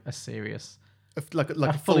 to write a serious, a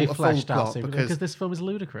fully full fleshed out plot series, because this film is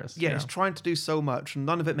ludicrous. Yeah, it's trying to do so much, and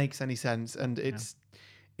none of it makes any sense, and it's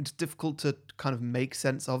difficult to kind of make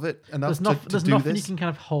sense of it. And there's nothing you can kind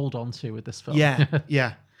of hold on to with this film. Yeah,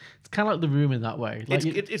 yeah. It's kind of like The Room in that way. Like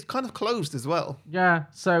it's kind of closed as well. Yeah,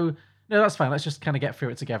 so no, that's fine. Let's just kind of get through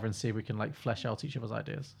it together and see if we can like flesh out each other's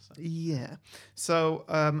ideas. So. Yeah. So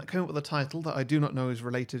came up with a title that I do not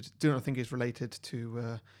think is related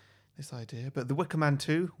to this idea, but The Wicker Man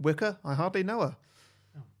 2, Wicker, I hardly know her.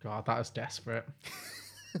 Oh God, that is desperate.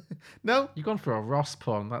 No? You've gone for a Ross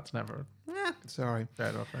pun. That's never... Sorry. Fair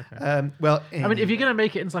enough, okay. Well, I mean, if you're going to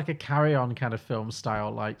make it into like a carry-on kind of film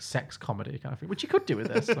style, like sex comedy kind of thing, which you could do with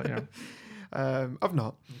this. Like, you know. I've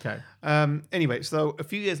not. Okay. Anyway, so a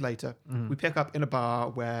few years later, we pick up in a bar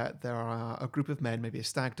where there are a group of men, maybe a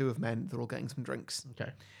stag do of men, they're all getting some drinks.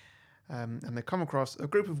 Okay. And they come across a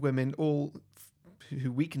group of women, all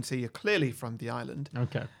who we can see are clearly from the island.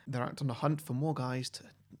 Okay. They're out on a hunt for more guys to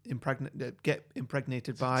get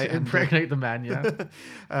impregnated by. Impregnate the men, yeah.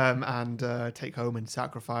 And take home and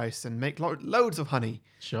sacrifice and make loads of honey.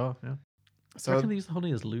 Sure, yeah. So I reckon they use the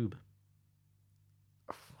honey as lube.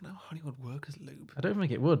 No, honey would work as lube. I don't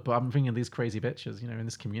think it would, but I'm thinking these crazy bitches, you know, in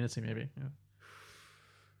this community maybe. Yeah.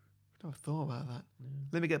 I don't have thought about that. Yeah.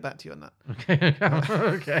 Let me get back to you on that. Okay.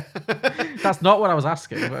 Okay. That's not what I was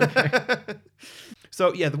asking, but okay.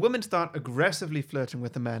 So, yeah, the women start aggressively flirting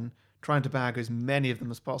with the men, trying to bag as many of them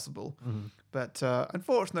as possible. Mm-hmm. But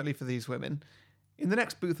unfortunately for these women, in the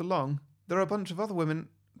next booth along, there are a bunch of other women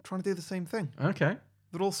trying to do the same thing. Okay.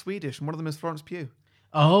 They're all Swedish, and one of them is Florence Pugh.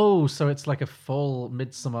 Oh, so it's like a full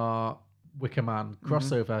Midsommar Wicker Man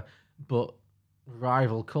crossover, but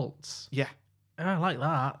rival cults. Yeah. Oh, I like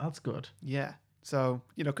that. That's good. Yeah. So,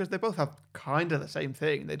 you know, because they both have kind of the same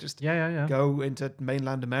thing. They just yeah. go into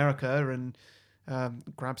mainland America and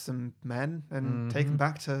grab some men and take them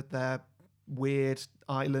back to their weird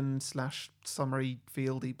island / summery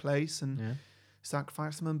fieldy place and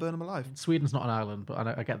sacrifice them and burn them alive. Sweden's not an island, but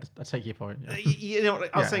I take your point. Yeah. You know,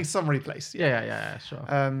 I was saying summery place. Yeah, sure.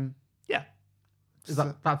 Yeah.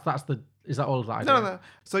 Is that all of that? No.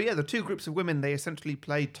 So yeah, the two groups of women, they essentially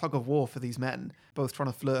play tug of war for these men, both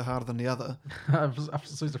trying to flirt harder than the other. I was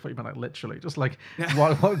supposed to thought you meant like literally, just like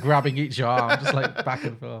one grabbing each arm, just like back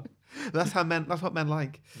and forth. That's what men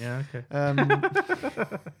like. Yeah, okay.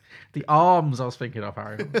 The arms I was thinking of,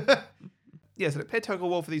 Harry. Yeah, so the pit tug of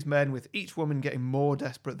war for these men, with each woman getting more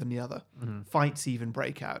desperate than the other. Fights even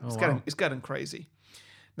break out. It's getting crazy.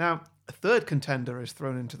 Now, a third contender is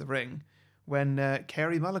thrown into the ring when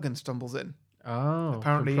Carey Mulligan stumbles in. Oh,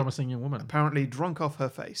 apparently promising young woman. Apparently drunk off her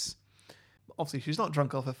face. Obviously, she's not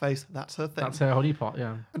drunk off her face. That's her thing. That's her honeypot,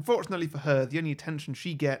 yeah. Unfortunately for her, the only attention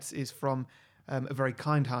she gets is from a very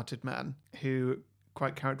kind-hearted man who,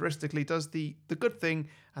 quite characteristically, does the good thing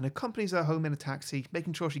and accompanies her home in a taxi,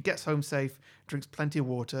 making sure she gets home safe, drinks plenty of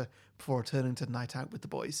water before returning to the night out with the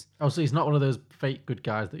boys. Oh, so he's not one of those fake good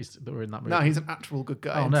guys that were in that movie? No, he's an actual good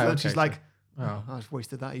guy. Oh, no. And she's like, oh, I just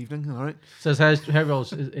wasted that evening. All right. So her role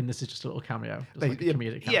in this is just a little cameo. Just like a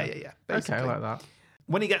comedic cameo. Yeah. Okay, I like that.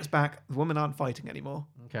 When he gets back, the women aren't fighting anymore.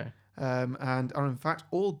 Okay. And are in fact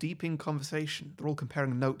all deep in conversation. They're all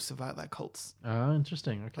comparing notes about their cults. Oh,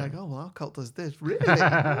 interesting. Okay. Like, oh, well, our cult does this. Really?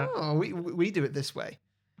 Oh, we do it this way.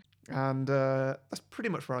 And that's pretty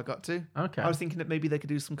much where I got to. Okay. I was thinking that maybe they could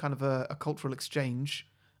do some kind of a cultural exchange.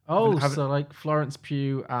 Oh, so like Florence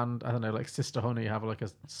Pugh and, I don't know, like Sister Honey have like a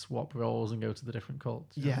swap roles and go to the different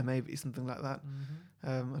cults. Yeah, maybe something like that.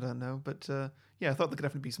 I don't know. But yeah, I thought there could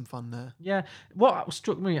definitely be some fun there. Yeah. What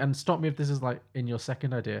struck me, and stop me if this is like in your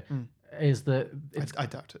second idea, is that... I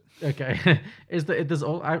doubt it. Okay. Is that there's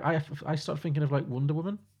all... I started thinking of like Wonder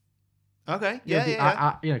Woman. Okay.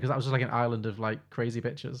 Yeah. Because that was just like an island of like crazy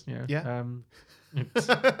bitches. You know? Yeah.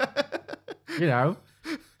 You know.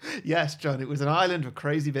 Yes, John, it was an island of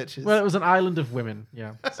crazy bitches. Well, it was an island of women,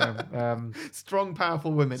 yeah. So, strong,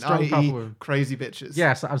 powerful women, strong, i.e. powerful women. Crazy bitches.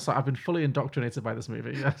 Yes, I've been fully indoctrinated by this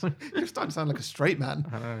movie. Yeah. You're starting to sound like a straight man.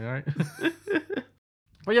 I know, right?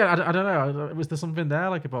 But yeah, I don't know. Was there something there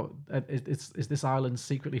like about is this island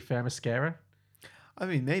secretly Themyscira? I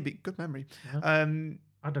mean, maybe. Good memory. Yeah.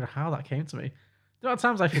 I don't know how that came to me. You know, at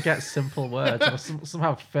times I forget simple words. And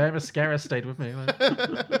somehow Themyscira stayed with me. Like.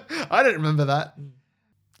 I don't remember that.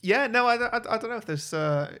 Yeah, no, I don't know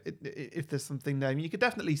if there's something there. I mean, you could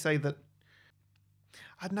definitely say that.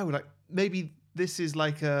 I don't know, like maybe this is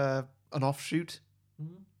like an offshoot.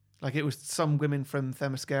 Like it was some women from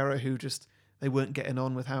Themyscira who just they weren't getting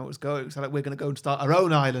on with how it was going. So like we're going to go and start our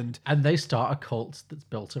own island, and they start a cult that's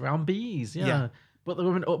built around bees. Yeah. But the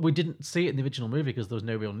women, we didn't see it in the original movie because there was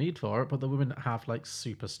no real need for it. But the women have like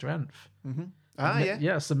super strength.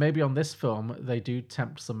 Yeah. So maybe on this film they do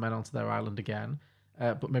tempt some men onto their island again.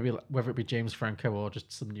 But maybe whether it be James Franco or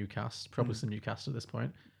just some new cast, probably some new cast at this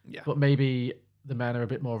point. Yeah. But maybe the men are a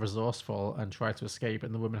bit more resourceful and try to escape,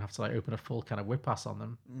 and the women have to like open a full kind of whip pass on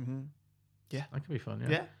them. Yeah, that could be fun.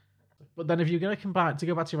 Yeah. But then if you're going to combine, to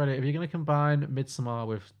go back to your idea, if you're going to combine Midsommar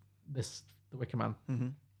with The Wicker Man,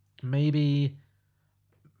 maybe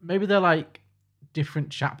they're like different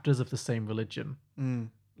chapters of the same religion.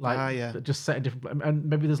 Like just set in different, and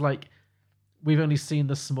maybe there's like. We've only seen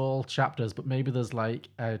the small chapters, but maybe there's like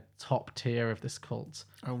a top tier of this cult.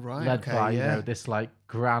 Oh, right. Led by, you know, this like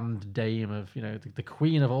grand dame of, you know, the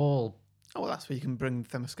queen of all. Oh, well, that's where you can bring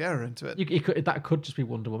Themyscira into it. That could just be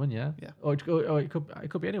Wonder Woman, yeah. Yeah. Or it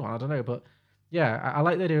could be anyone, I don't know. But yeah, I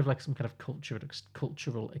like the idea of like some kind of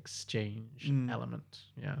cultural exchange element.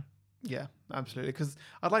 Yeah. Yeah, absolutely. Because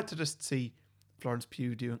I'd like to just see Florence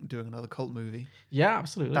Pugh doing another cult movie. Yeah,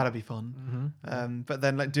 absolutely. That'd be fun. But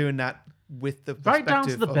then like doing that with the right down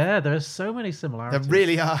to the of, bear. There are so many similarities. There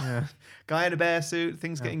really are. Yeah. Guy in a bear suit,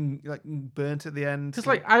 things getting like burnt at the end. Because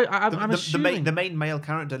like I'm assuming the main male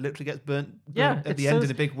character literally gets burnt at the end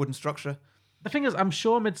in a big wooden structure. The thing is, I'm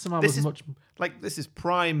sure Midsommar was much like this is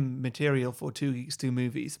prime material for 2 Geeks 2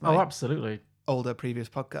 Movies. Oh, absolutely. Older previous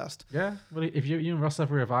podcast. Yeah, well, if you and Ross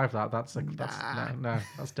ever revive that, that's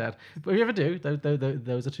that's dead. But if you ever do,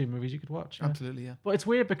 those are 2 movies you could watch. Yeah? Absolutely, yeah. But it's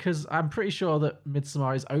weird because I'm pretty sure that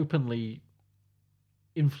Midsommar is openly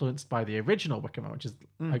influenced by the original Wicker Man, which is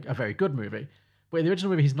a very good movie. But in the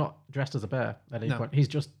original movie, he's not dressed as a bear at any point. He's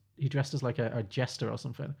dressed as like a jester or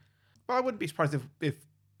something. Well, I wouldn't be surprised if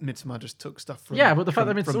Midsommar just took stuff from but the fact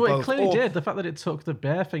that it clearly did. The fact that it took the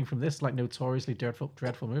bear thing from this like notoriously dreadful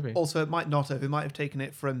movie. Also, it might not have. It might have taken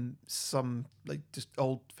it from some like just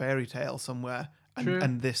old fairy tale somewhere,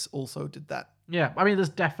 and this also did that. Yeah, I mean, there's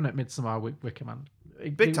definite Midsommar Wicker Man.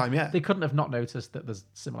 Big time, yeah. They couldn't have not noticed that there's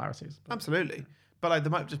similarities. Absolutely, but like they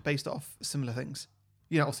might have just based off similar things.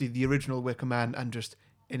 You know, obviously the original Wicker Man and just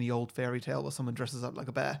any old fairy tale where someone dresses up like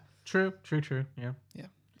a bear. True. Yeah.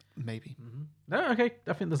 Maybe. No, okay.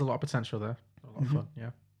 I think there's a lot of potential there. A lot of fun. Yeah.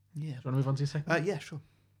 Yeah. Do you want to move on to your second? Yeah, sure.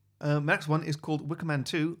 My next one is called Wicker Man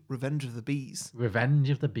 2: Revenge of the Bees. Revenge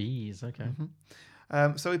of the Bees. Okay.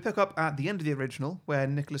 So we pick up at the end of the original, where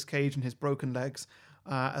Nicolas Cage and his broken legs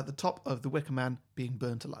at the top of the Wicker Man being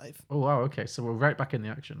burnt alive. Oh, wow. Okay. So we're right back in the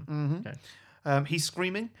action. Mhm. Okay. He's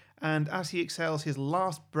screaming, and as he exhales his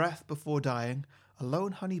last breath before dying, a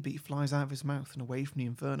lone honeybee flies out of his mouth and away from the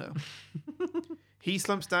inferno. He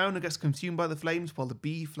slumps down and gets consumed by the flames while the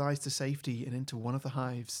bee flies to safety and into one of the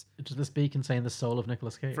hives. Does this bee contain the soul of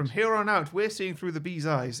Nicolas Cage? From here on out, we're seeing through the bee's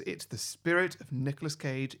eyes. It's the spirit of Nicolas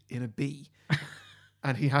Cage in a bee.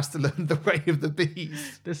 And he has to learn the way of the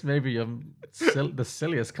bees. This may be the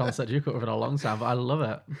silliest concept you've got in a long time, but I love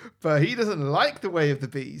it. But he doesn't like the way of the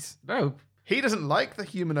bees. No. He doesn't like the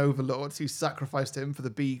human overlords who sacrificed him for the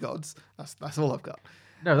bee gods. That's all I've got.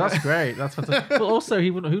 No, that's great. That's fantastic. But also,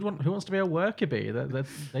 who wants to be a worker bee?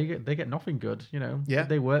 They get nothing good, you know. Yeah.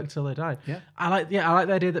 They work till they die. Yeah. I like the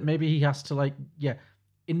idea that maybe he has to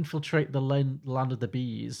infiltrate the land of the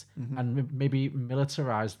bees and maybe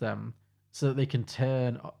militarize them so that they can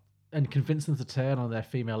turn and convince them to turn on their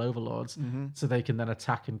female overlords, so they can then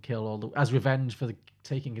attack and kill as revenge for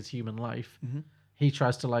taking his human life. He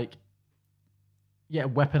tries to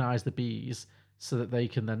weaponize the bees so that they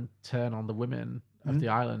can then turn on the women of the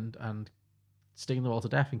island and sting them all to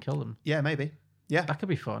death and kill them. Yeah, maybe. Yeah, that could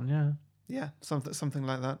be fun. Yeah, yeah, something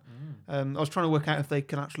like that. I was trying to work out if they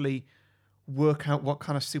can actually work out what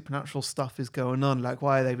kind of supernatural stuff is going on. Like,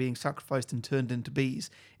 why are they being sacrificed and turned into bees?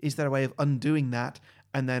 Is there a way of undoing that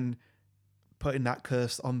and then putting that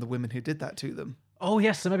curse on the women who did that to them? Oh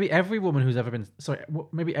yes, so maybe every woman who's ever been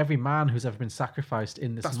maybe every man who's ever been sacrificed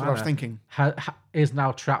in this That's manner what I was thinking. Is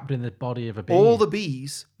now trapped in the body of a bee. All the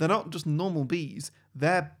bees, they're not just normal bees.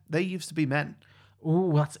 They used to be men.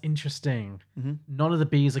 Oh, that's interesting. None of the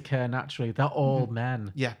bees occur naturally. They're all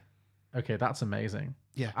men. Yeah. Okay, that's amazing.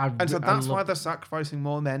 Yeah. And so that's why they're sacrificing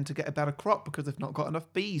more men to get a better crop, because they've not got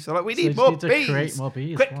enough bees. So we need more bees. To create more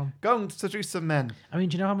bees. Quick, go and seduce some men. I mean,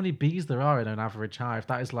 do you know how many bees there are in an average hive?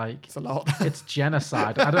 That is it's a lot. It's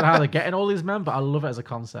genocide. I don't know how they're getting all these men, but I love it as a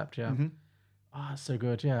concept. Yeah. Oh, it's so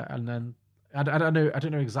good. Yeah. And then I don't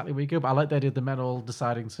know exactly where you go, but I like the idea of the men all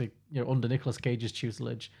deciding to, under Nicolas Cage's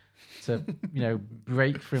tutelage, to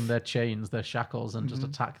break from their chains, their shackles, and just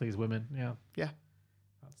attack these women. Yeah. Yeah.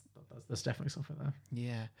 There's definitely something there.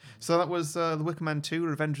 Yeah. So that was The Wicker Man 2,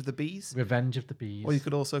 Revenge of the Bees. Revenge of the Bees. Or you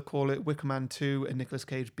could also call it Wicker Man 2, a Nicolas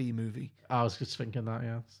Cage bee movie. I was just thinking that,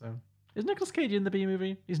 yeah. So, is Nicolas Cage in the bee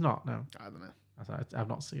movie? He's not, no. I don't know. I've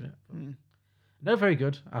not seen it. No, very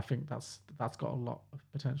good. I think that's got a lot of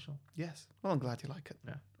potential. Yes. Well, I'm glad you like it.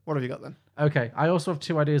 Yeah. What have you got then? Okay. I also have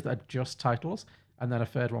two ideas that are just titles, and then a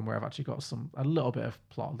third one where I've actually got a little bit of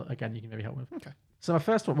plot that, again, you can maybe help with. Okay. So my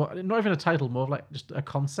first one, well, not even a title, more of like just a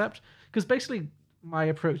concept. Because basically my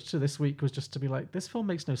approach to this week was just to be like, this film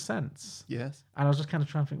makes no sense. Yes. And I was just kind of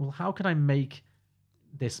trying to think, well, how can I make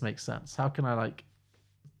this make sense? How can I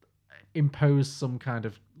impose some kind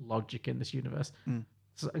of logic in this universe?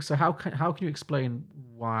 So how can you explain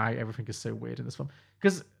why everything is so weird in this film?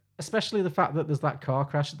 Because especially the fact that there's that car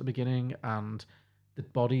crash at the beginning and the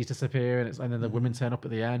bodies disappear and then the women turn up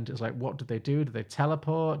at the end. It's like, what did they do? Did they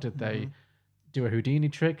teleport? Did they do a Houdini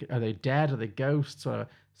trick? Are they dead? Are they ghosts? Whatever.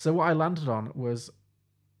 So what I landed on was,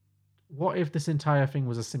 what if this entire thing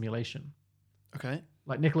was a simulation? Okay.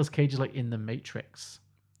 Like Nicolas Cage is in the Matrix.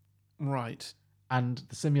 Right. And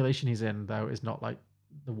the simulation he's in, though, is not like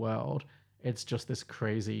the world. It's just this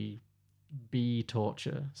crazy bee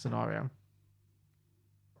torture scenario.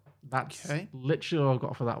 That's literally all I've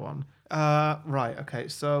got for that one. Right. Okay.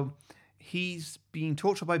 So he's being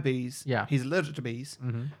tortured by bees. Yeah. He's allergic to bees.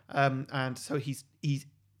 And so he's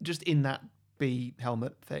just in that bee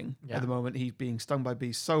helmet thing at the moment. He's being stung by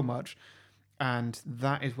bees so much, and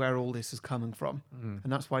that is where all this is coming from,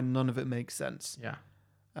 and that's why none of it makes sense. Yeah.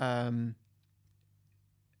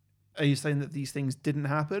 Are you saying that these things didn't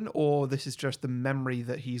happen, or this is just the memory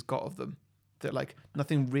that he's got of them? That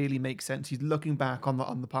nothing really makes sense. He's looking back on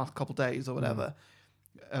the past couple days or whatever,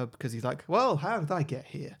 because he's like, well, how did I get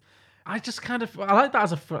here? I just I like that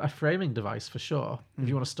as a framing device for sure. If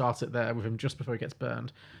you want to start it there with him just before he gets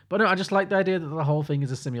burned. But no, I just like the idea that the whole thing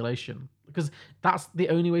is a simulation, because that's the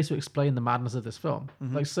only way to explain the madness of this film.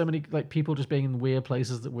 So many people just being in weird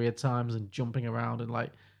places at weird times and jumping around, and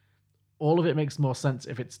all of it makes more sense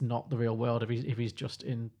if it's not the real world. If he's just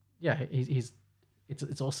in,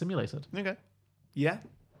 it's all simulated. Okay. Yeah.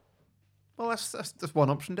 Well, that's one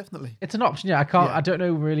option, definitely. It's an option. Yeah, I don't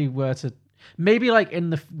know really where to. Maybe in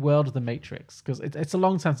the world of the Matrix, because it's a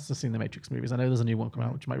long time since I've seen the Matrix movies. I know there's a new one coming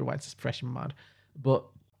out, which might be why it's fresh in my mind. But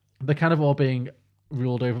they're kind of all being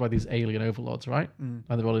ruled over by these alien overlords, right? And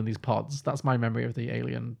they're all in these pods. That's my memory of the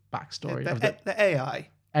alien backstory. The AI.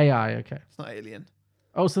 AI, okay. It's not alien.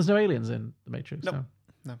 Oh, so there's no aliens in the Matrix? No.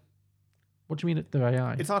 What do you mean the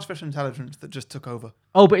AI? It's artificial intelligence that just took over.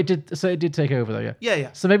 Oh, but it did. So it did take over, though. Yeah.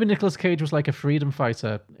 Yeah. So maybe Nicolas Cage was like a freedom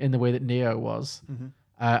fighter in the way that Neo was,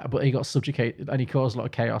 but he got subjugated and he caused a lot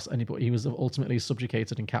of chaos, and he was ultimately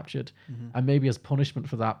subjugated and captured. And maybe as punishment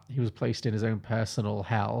for that, he was placed in his own personal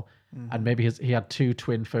hell. And maybe he had two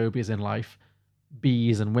twin phobias in life: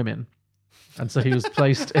 bees and women. And so he was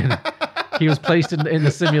placed in. He was placed in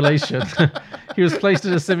the simulation. He was placed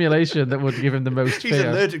in a simulation that would give him the most fear. He's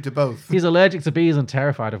allergic to both. He's allergic to bees and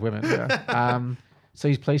terrified of women. Yeah. So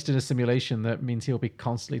he's placed in a simulation that means he'll be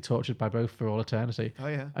constantly tortured by both for all eternity. Oh,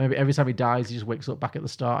 yeah. And maybe every time he dies, he just wakes up back at the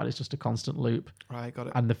start, and it's just a constant loop. Right, got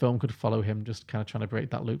it. And the film could follow him just kind of trying to break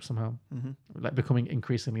that loop somehow, like becoming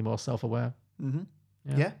increasingly more self-aware.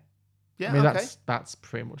 Yeah. Yeah, I mean, okay. that's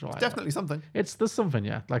pretty much all I Definitely something. There's something,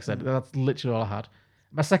 yeah. Like I said, that's literally all I had.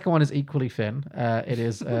 My second one is equally thin. It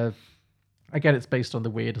is, again, it's based on the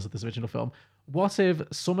weirdness of this original film. What if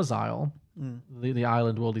Summer's Isle, the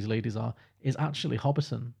island where all these ladies are, is actually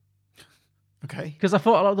Hobbiton? Okay. Because I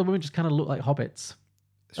thought a lot of the women just kind of look like hobbits.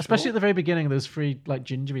 Especially at the very beginning, those three like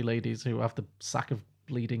gingery ladies who have the sack of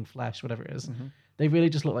bleeding flesh, whatever it is. They really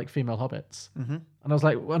just look like female hobbits. And I was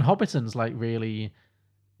like, when Hobbiton's like really...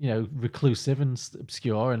 reclusive and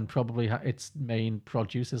obscure, and probably its main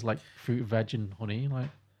produce is like fruit, veg, and honey. Like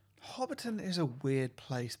Hobbiton is a weird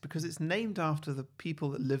place because it's named after the people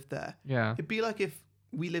that lived there. Yeah, it'd be like if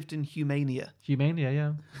we lived in Humania. Humania,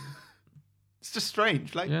 yeah. It's just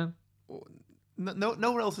strange. Like, yeah,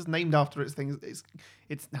 nowhere else is named after its things.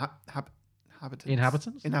 It's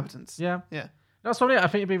inhabitants. Inhabitants. Yeah, yeah. That's probably. I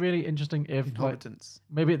think it'd be really interesting if inhabitants.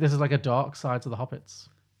 Maybe this is like a dark side to the hobbits.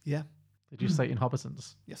 Yeah. Did you say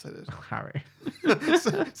inhabitants? Yes, I did. Oh, Harry.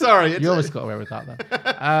 Sorry. You always got away with that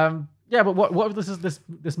then. Yeah, but what if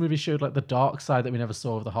this movie showed like the dark side that we never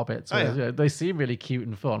saw of the hobbits? Where, they seem really cute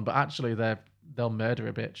and fun, but actually they'll murder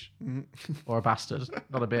a bitch or a bastard,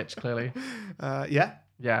 not a bitch, clearly. Yeah.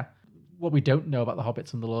 Yeah. What we don't know about the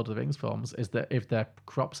hobbits and the Lord of the Rings films is that if their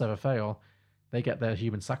crops ever fail, they get their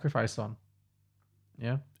human sacrifice on.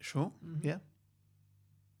 Yeah. Sure. Yeah.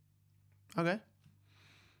 Okay.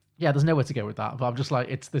 Yeah, there's nowhere to go with that, but I'm just like,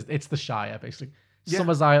 it's the Shire, basically. Yeah.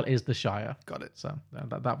 Summer's Isle is the Shire. Got it. So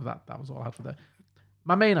that was all I had for that.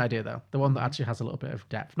 My main idea, though, the one that actually has a little bit of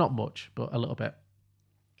depth, not much, but a little bit.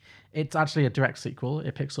 It's actually a direct sequel.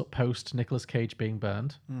 It picks up post Nicolas Cage being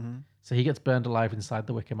burned. So he gets burned alive inside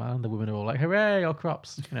the Wicker Man, and the women are all like, "Hooray, our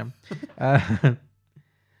crops!"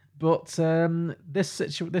 But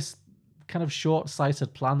this kind of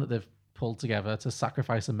short-sighted plan that they've pulled together to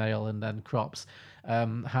sacrifice a male and then crops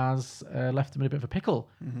has left them in a bit of a pickle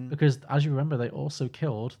because, as you remember, they also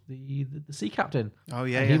killed the sea captain. Oh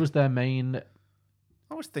yeah, and he was their main.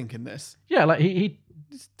 I was thinking this. Yeah, like he.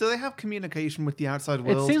 Do they have communication with the outside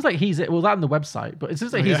world? It seems like he's it. Well, that on the website, but it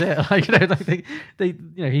seems like he's it. Like they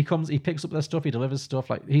he comes, he picks up their stuff, he delivers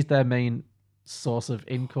stuff. Like he's their main source of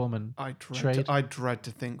income and trade. I dread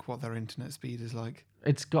to think what their internet speed is like.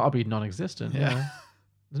 It's got to be non-existent. Yeah.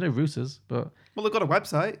 There's no routers, but... Well, they've got a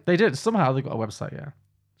website. They did. Somehow they've got a website, yeah.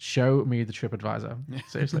 Show me the TripAdvisor.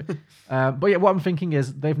 Seriously. But yeah, what I'm thinking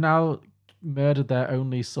is they've now murdered their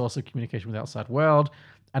only source of communication with the outside world.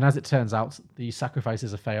 And as it turns out, the sacrifice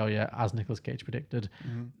is a failure, as Nicolas Cage predicted.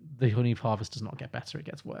 The honey harvest does not get better, it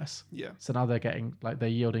gets worse. Yeah. So now they're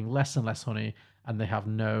yielding less and less honey, and they have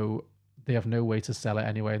no way to sell it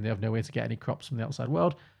anyway, and they have no way to get any crops from the outside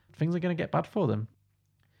world. Things are going to get bad for them.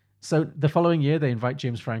 So the following year, they invite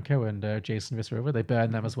James Franco and Jason Visser over. They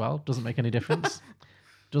burn them as well. Doesn't make any difference.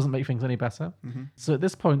 Doesn't make things any better. So at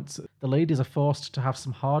this point, the ladies are forced to have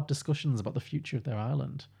some hard discussions about the future of their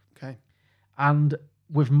island. Okay. And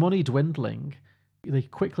with money dwindling, they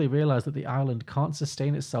quickly realize that the island can't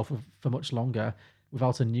sustain itself for much longer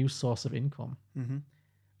without a new source of income. And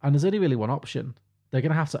there's only really one option. They're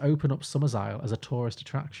going to have to open up Summer's Isle as a tourist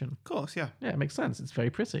attraction. Of course, yeah. Yeah, it makes sense. It's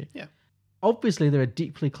very pretty. Yeah. Obviously, they're a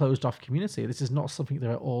deeply closed-off community. This is not something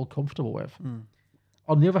they're all comfortable with.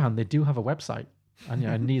 On the other hand, they do have a website,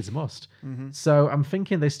 and needs must. So I'm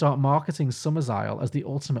thinking they start marketing Summer's Isle as the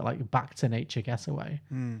ultimate like back to nature getaway,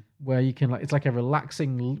 where you can it's like a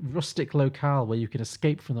relaxing rustic locale where you can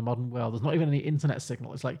escape from the modern world. There's not even any internet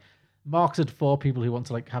signal. It's like marketed for people who want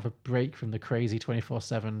to like have a break from the crazy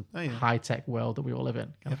 24/7 high-tech world that we all live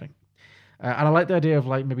in, kind of thing. And I like the idea of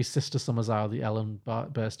like maybe Sister Summer's Isle, the Ellen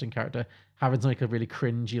Burstyn character, having to make a really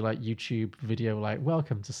cringy like YouTube video like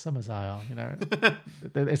 "Welcome to Summer's Isle,"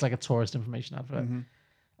 It's like a tourist information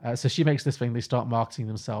advert. So she makes this thing. They start marketing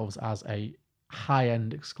themselves as a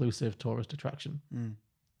high-end exclusive tourist attraction.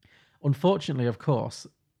 Unfortunately, of course,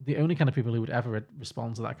 the only kind of people who would ever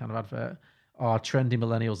respond to that kind of advert are trendy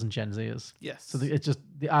millennials and Gen Zers. Yes. So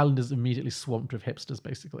the island is immediately swamped with hipsters,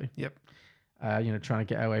 basically. Yep. Trying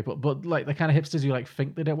to get away, but like the kind of hipsters who like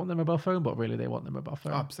think they don't want their mobile phone, but really they want their mobile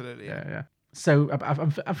phone. Absolutely. Yeah. So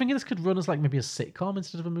I'm thinking this could run as like maybe a sitcom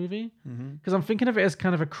instead of a movie, because I'm thinking of it as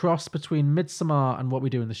kind of a cross between Midsommar and What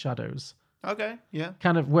We Do in the Shadows. Okay. Yeah.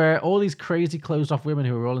 Kind of where all these crazy closed off women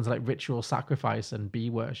who are all into like ritual sacrifice and bee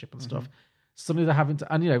worship and stuff. Suddenly they're having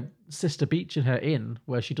to, and Sister Beach in her inn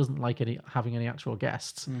where she doesn't like having any actual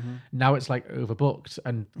guests. Now it's like overbooked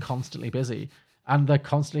and constantly busy. And they're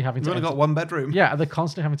constantly having We've to. only got one bedroom. Yeah, they're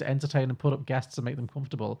constantly having to entertain and put up guests and make them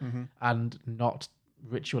comfortable, and not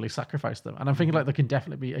ritually sacrifice them. And I'm thinking like there can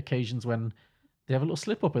definitely be occasions when they have a little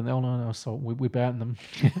slip up and they all know, so we burnt them.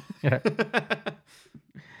 Yeah.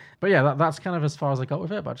 But yeah, that's kind of as far as I got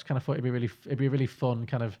with it. But I just kind of thought it'd be really fun,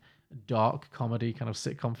 kind of dark comedy, kind of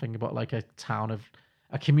sitcom thing about like a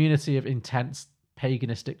community of intense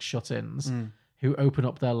paganistic shut-ins who open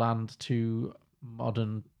up their land to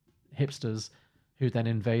modern hipsters who then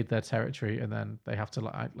invade their territory, and then they have to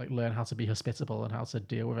like learn how to be hospitable and how to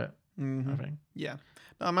deal with it. I think. Yeah.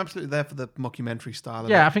 No, I'm absolutely there for the mockumentary style of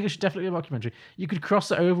Yeah, it. I think it should definitely be a mockumentary. You could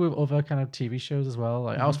cross it over with other kind of TV shows as well.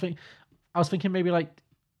 Like I was thinking maybe like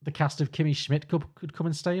the cast of Kimmy Schmidt could come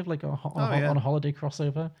and stay like on a holiday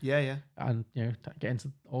crossover. Yeah. And get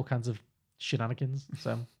into all kinds of shenanigans.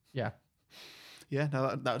 So yeah. Yeah,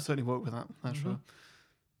 no, that would certainly work with that. That's sure.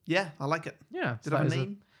 Yeah, I like it. Yeah. Did it have a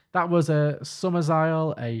name? That was a Summer's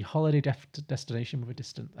Isle, a holiday destination with a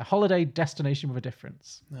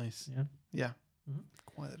difference. Nice. Yeah.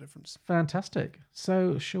 Quite a difference. Fantastic.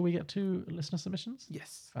 So, shall we get to listener submissions?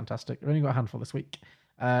 Yes. Fantastic. We've only got a handful this week.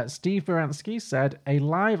 Steve Baranski said, a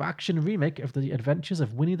live-action remake of The Adventures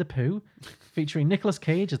of Winnie the Pooh, featuring Nicolas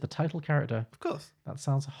Cage as the title character. Of course. That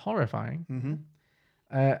sounds horrifying.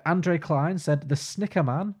 Andre Klein said, The Snicker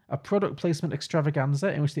Man, a product placement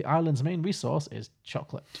extravaganza in which the island's main resource is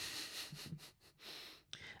chocolate.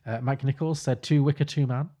 Mike Nichols said, To Wicker 2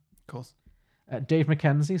 Man. Of course. Dave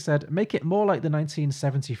McKenzie said, make it more like the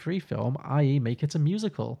 1973 film, i.e. make it a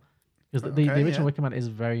musical. Because the original Wicker Man is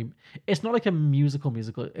it's not like a musical.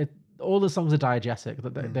 All the songs are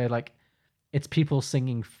diegetic. They're like, it's people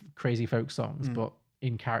singing crazy folk songs, but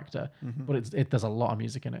in character. But there's a lot of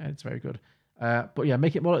music in it, and it's very good. But yeah,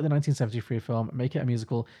 make it more like the 1973 film, make it a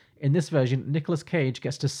musical. In this version, Nicolas Cage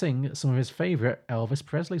gets to sing some of his favorite Elvis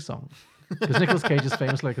Presley songs. Because Nicolas Cage is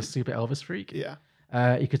famous like a super Elvis freak. Yeah.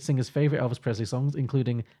 He could sing his favorite Elvis Presley songs,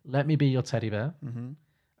 including Let Me Be Your Teddy Bear,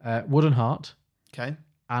 Wooden Heart,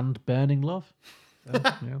 and Burning Love. So,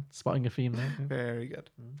 spotting a theme there. Very good.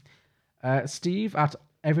 Steve at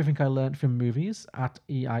Everything I Learned from Movies at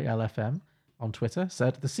EILFM on Twitter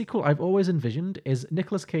said, the sequel I've always envisioned is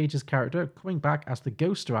Nicolas Cage's character coming back as the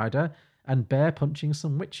Ghost Rider and bear punching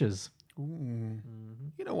some witches. Ooh.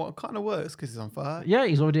 You know what? Kind of works because he's on fire. Yeah,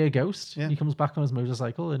 he's already a ghost. Yeah. He comes back on his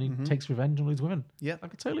motorcycle and he takes revenge on these women. Yeah.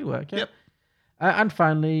 That could totally work. Yeah. Yep. And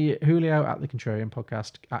finally, Julio at the Contrarian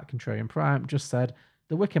podcast at Contrarian Prime just said,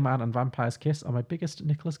 The Wicker Man and Vampire's Kiss are my biggest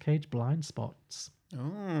Nicolas Cage blind spots.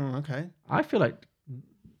 Oh, okay. I feel like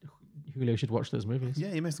Julio should watch those movies.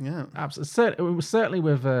 Yeah, you're missing out. Absolutely. Certainly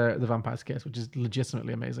with The Vampire's Kiss, which is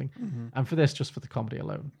legitimately amazing. And for this, just for the comedy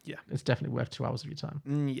alone. Yeah. It's definitely worth 2 hours of your time.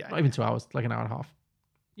 Yeah. Not even 2 hours, like an hour and a half.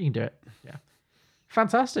 You can do it. Yeah.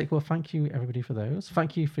 Fantastic. Well, thank you, everybody, for those.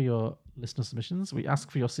 Thank you for your listener submissions. We ask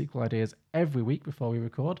for your sequel ideas every week before we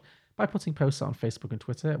record by putting posts on Facebook and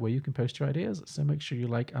Twitter where you can post your ideas. So make sure you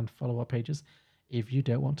like and follow our pages if you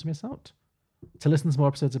don't want to miss out. To listen to more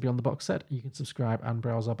episodes of Beyond the Box Set, you can subscribe and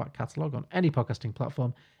browse our back catalogue on any podcasting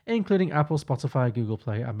platform, including Apple, Spotify, Google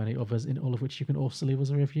Play, and many others, in all of which you can also leave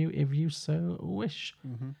us a review if you so wish.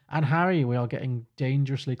 And Harry, we are getting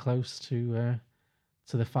dangerously close to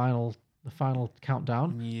the final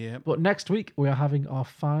countdown. Yeah. But next week we are having our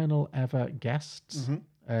final ever guests.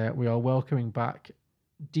 We are welcoming back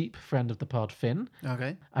deep friend of the pod, Finn.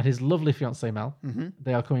 Okay. And his lovely fiancée, Mel.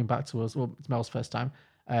 They are coming back to us. Well, it's Mel's first time.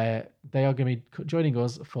 They are going to be joining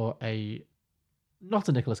us for not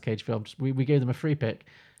a Nicolas Cage film. We gave them a free pick.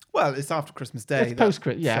 Well, it's after Christmas Day. It's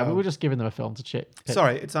post-Christmas. Yeah, so... we're just giving them a film to pick.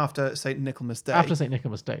 Sorry, it's after St. Nicholas Day. After St.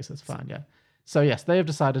 Nicholas Day, so it's fine, yeah. So yes, they have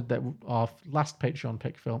decided that our last Patreon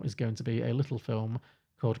pick film is going to be a little film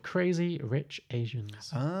called Crazy Rich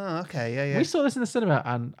Asians. Ah, okay, yeah. We saw this in the cinema,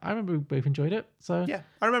 and I remember we both enjoyed it. So yeah,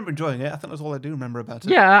 I remember enjoying it. I think that's all I do remember about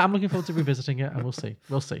it. Yeah, I'm looking forward to revisiting it, and we'll see.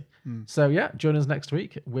 So yeah, join us next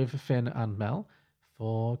week with Finn and Mel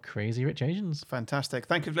for Crazy Rich Asians. Fantastic.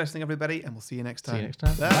 Thank you for listening, everybody, and we'll see you next time. See you next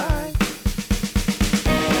time. Bye.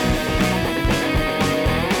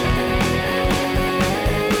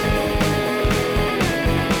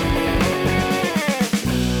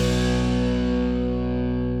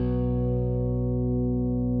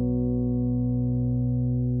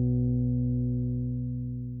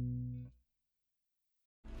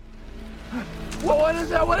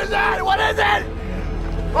 that? What is that? What is it?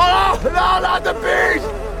 Oh, no, not the beast!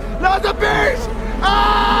 Not the beast!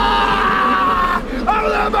 Ah!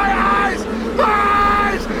 I'm in my house!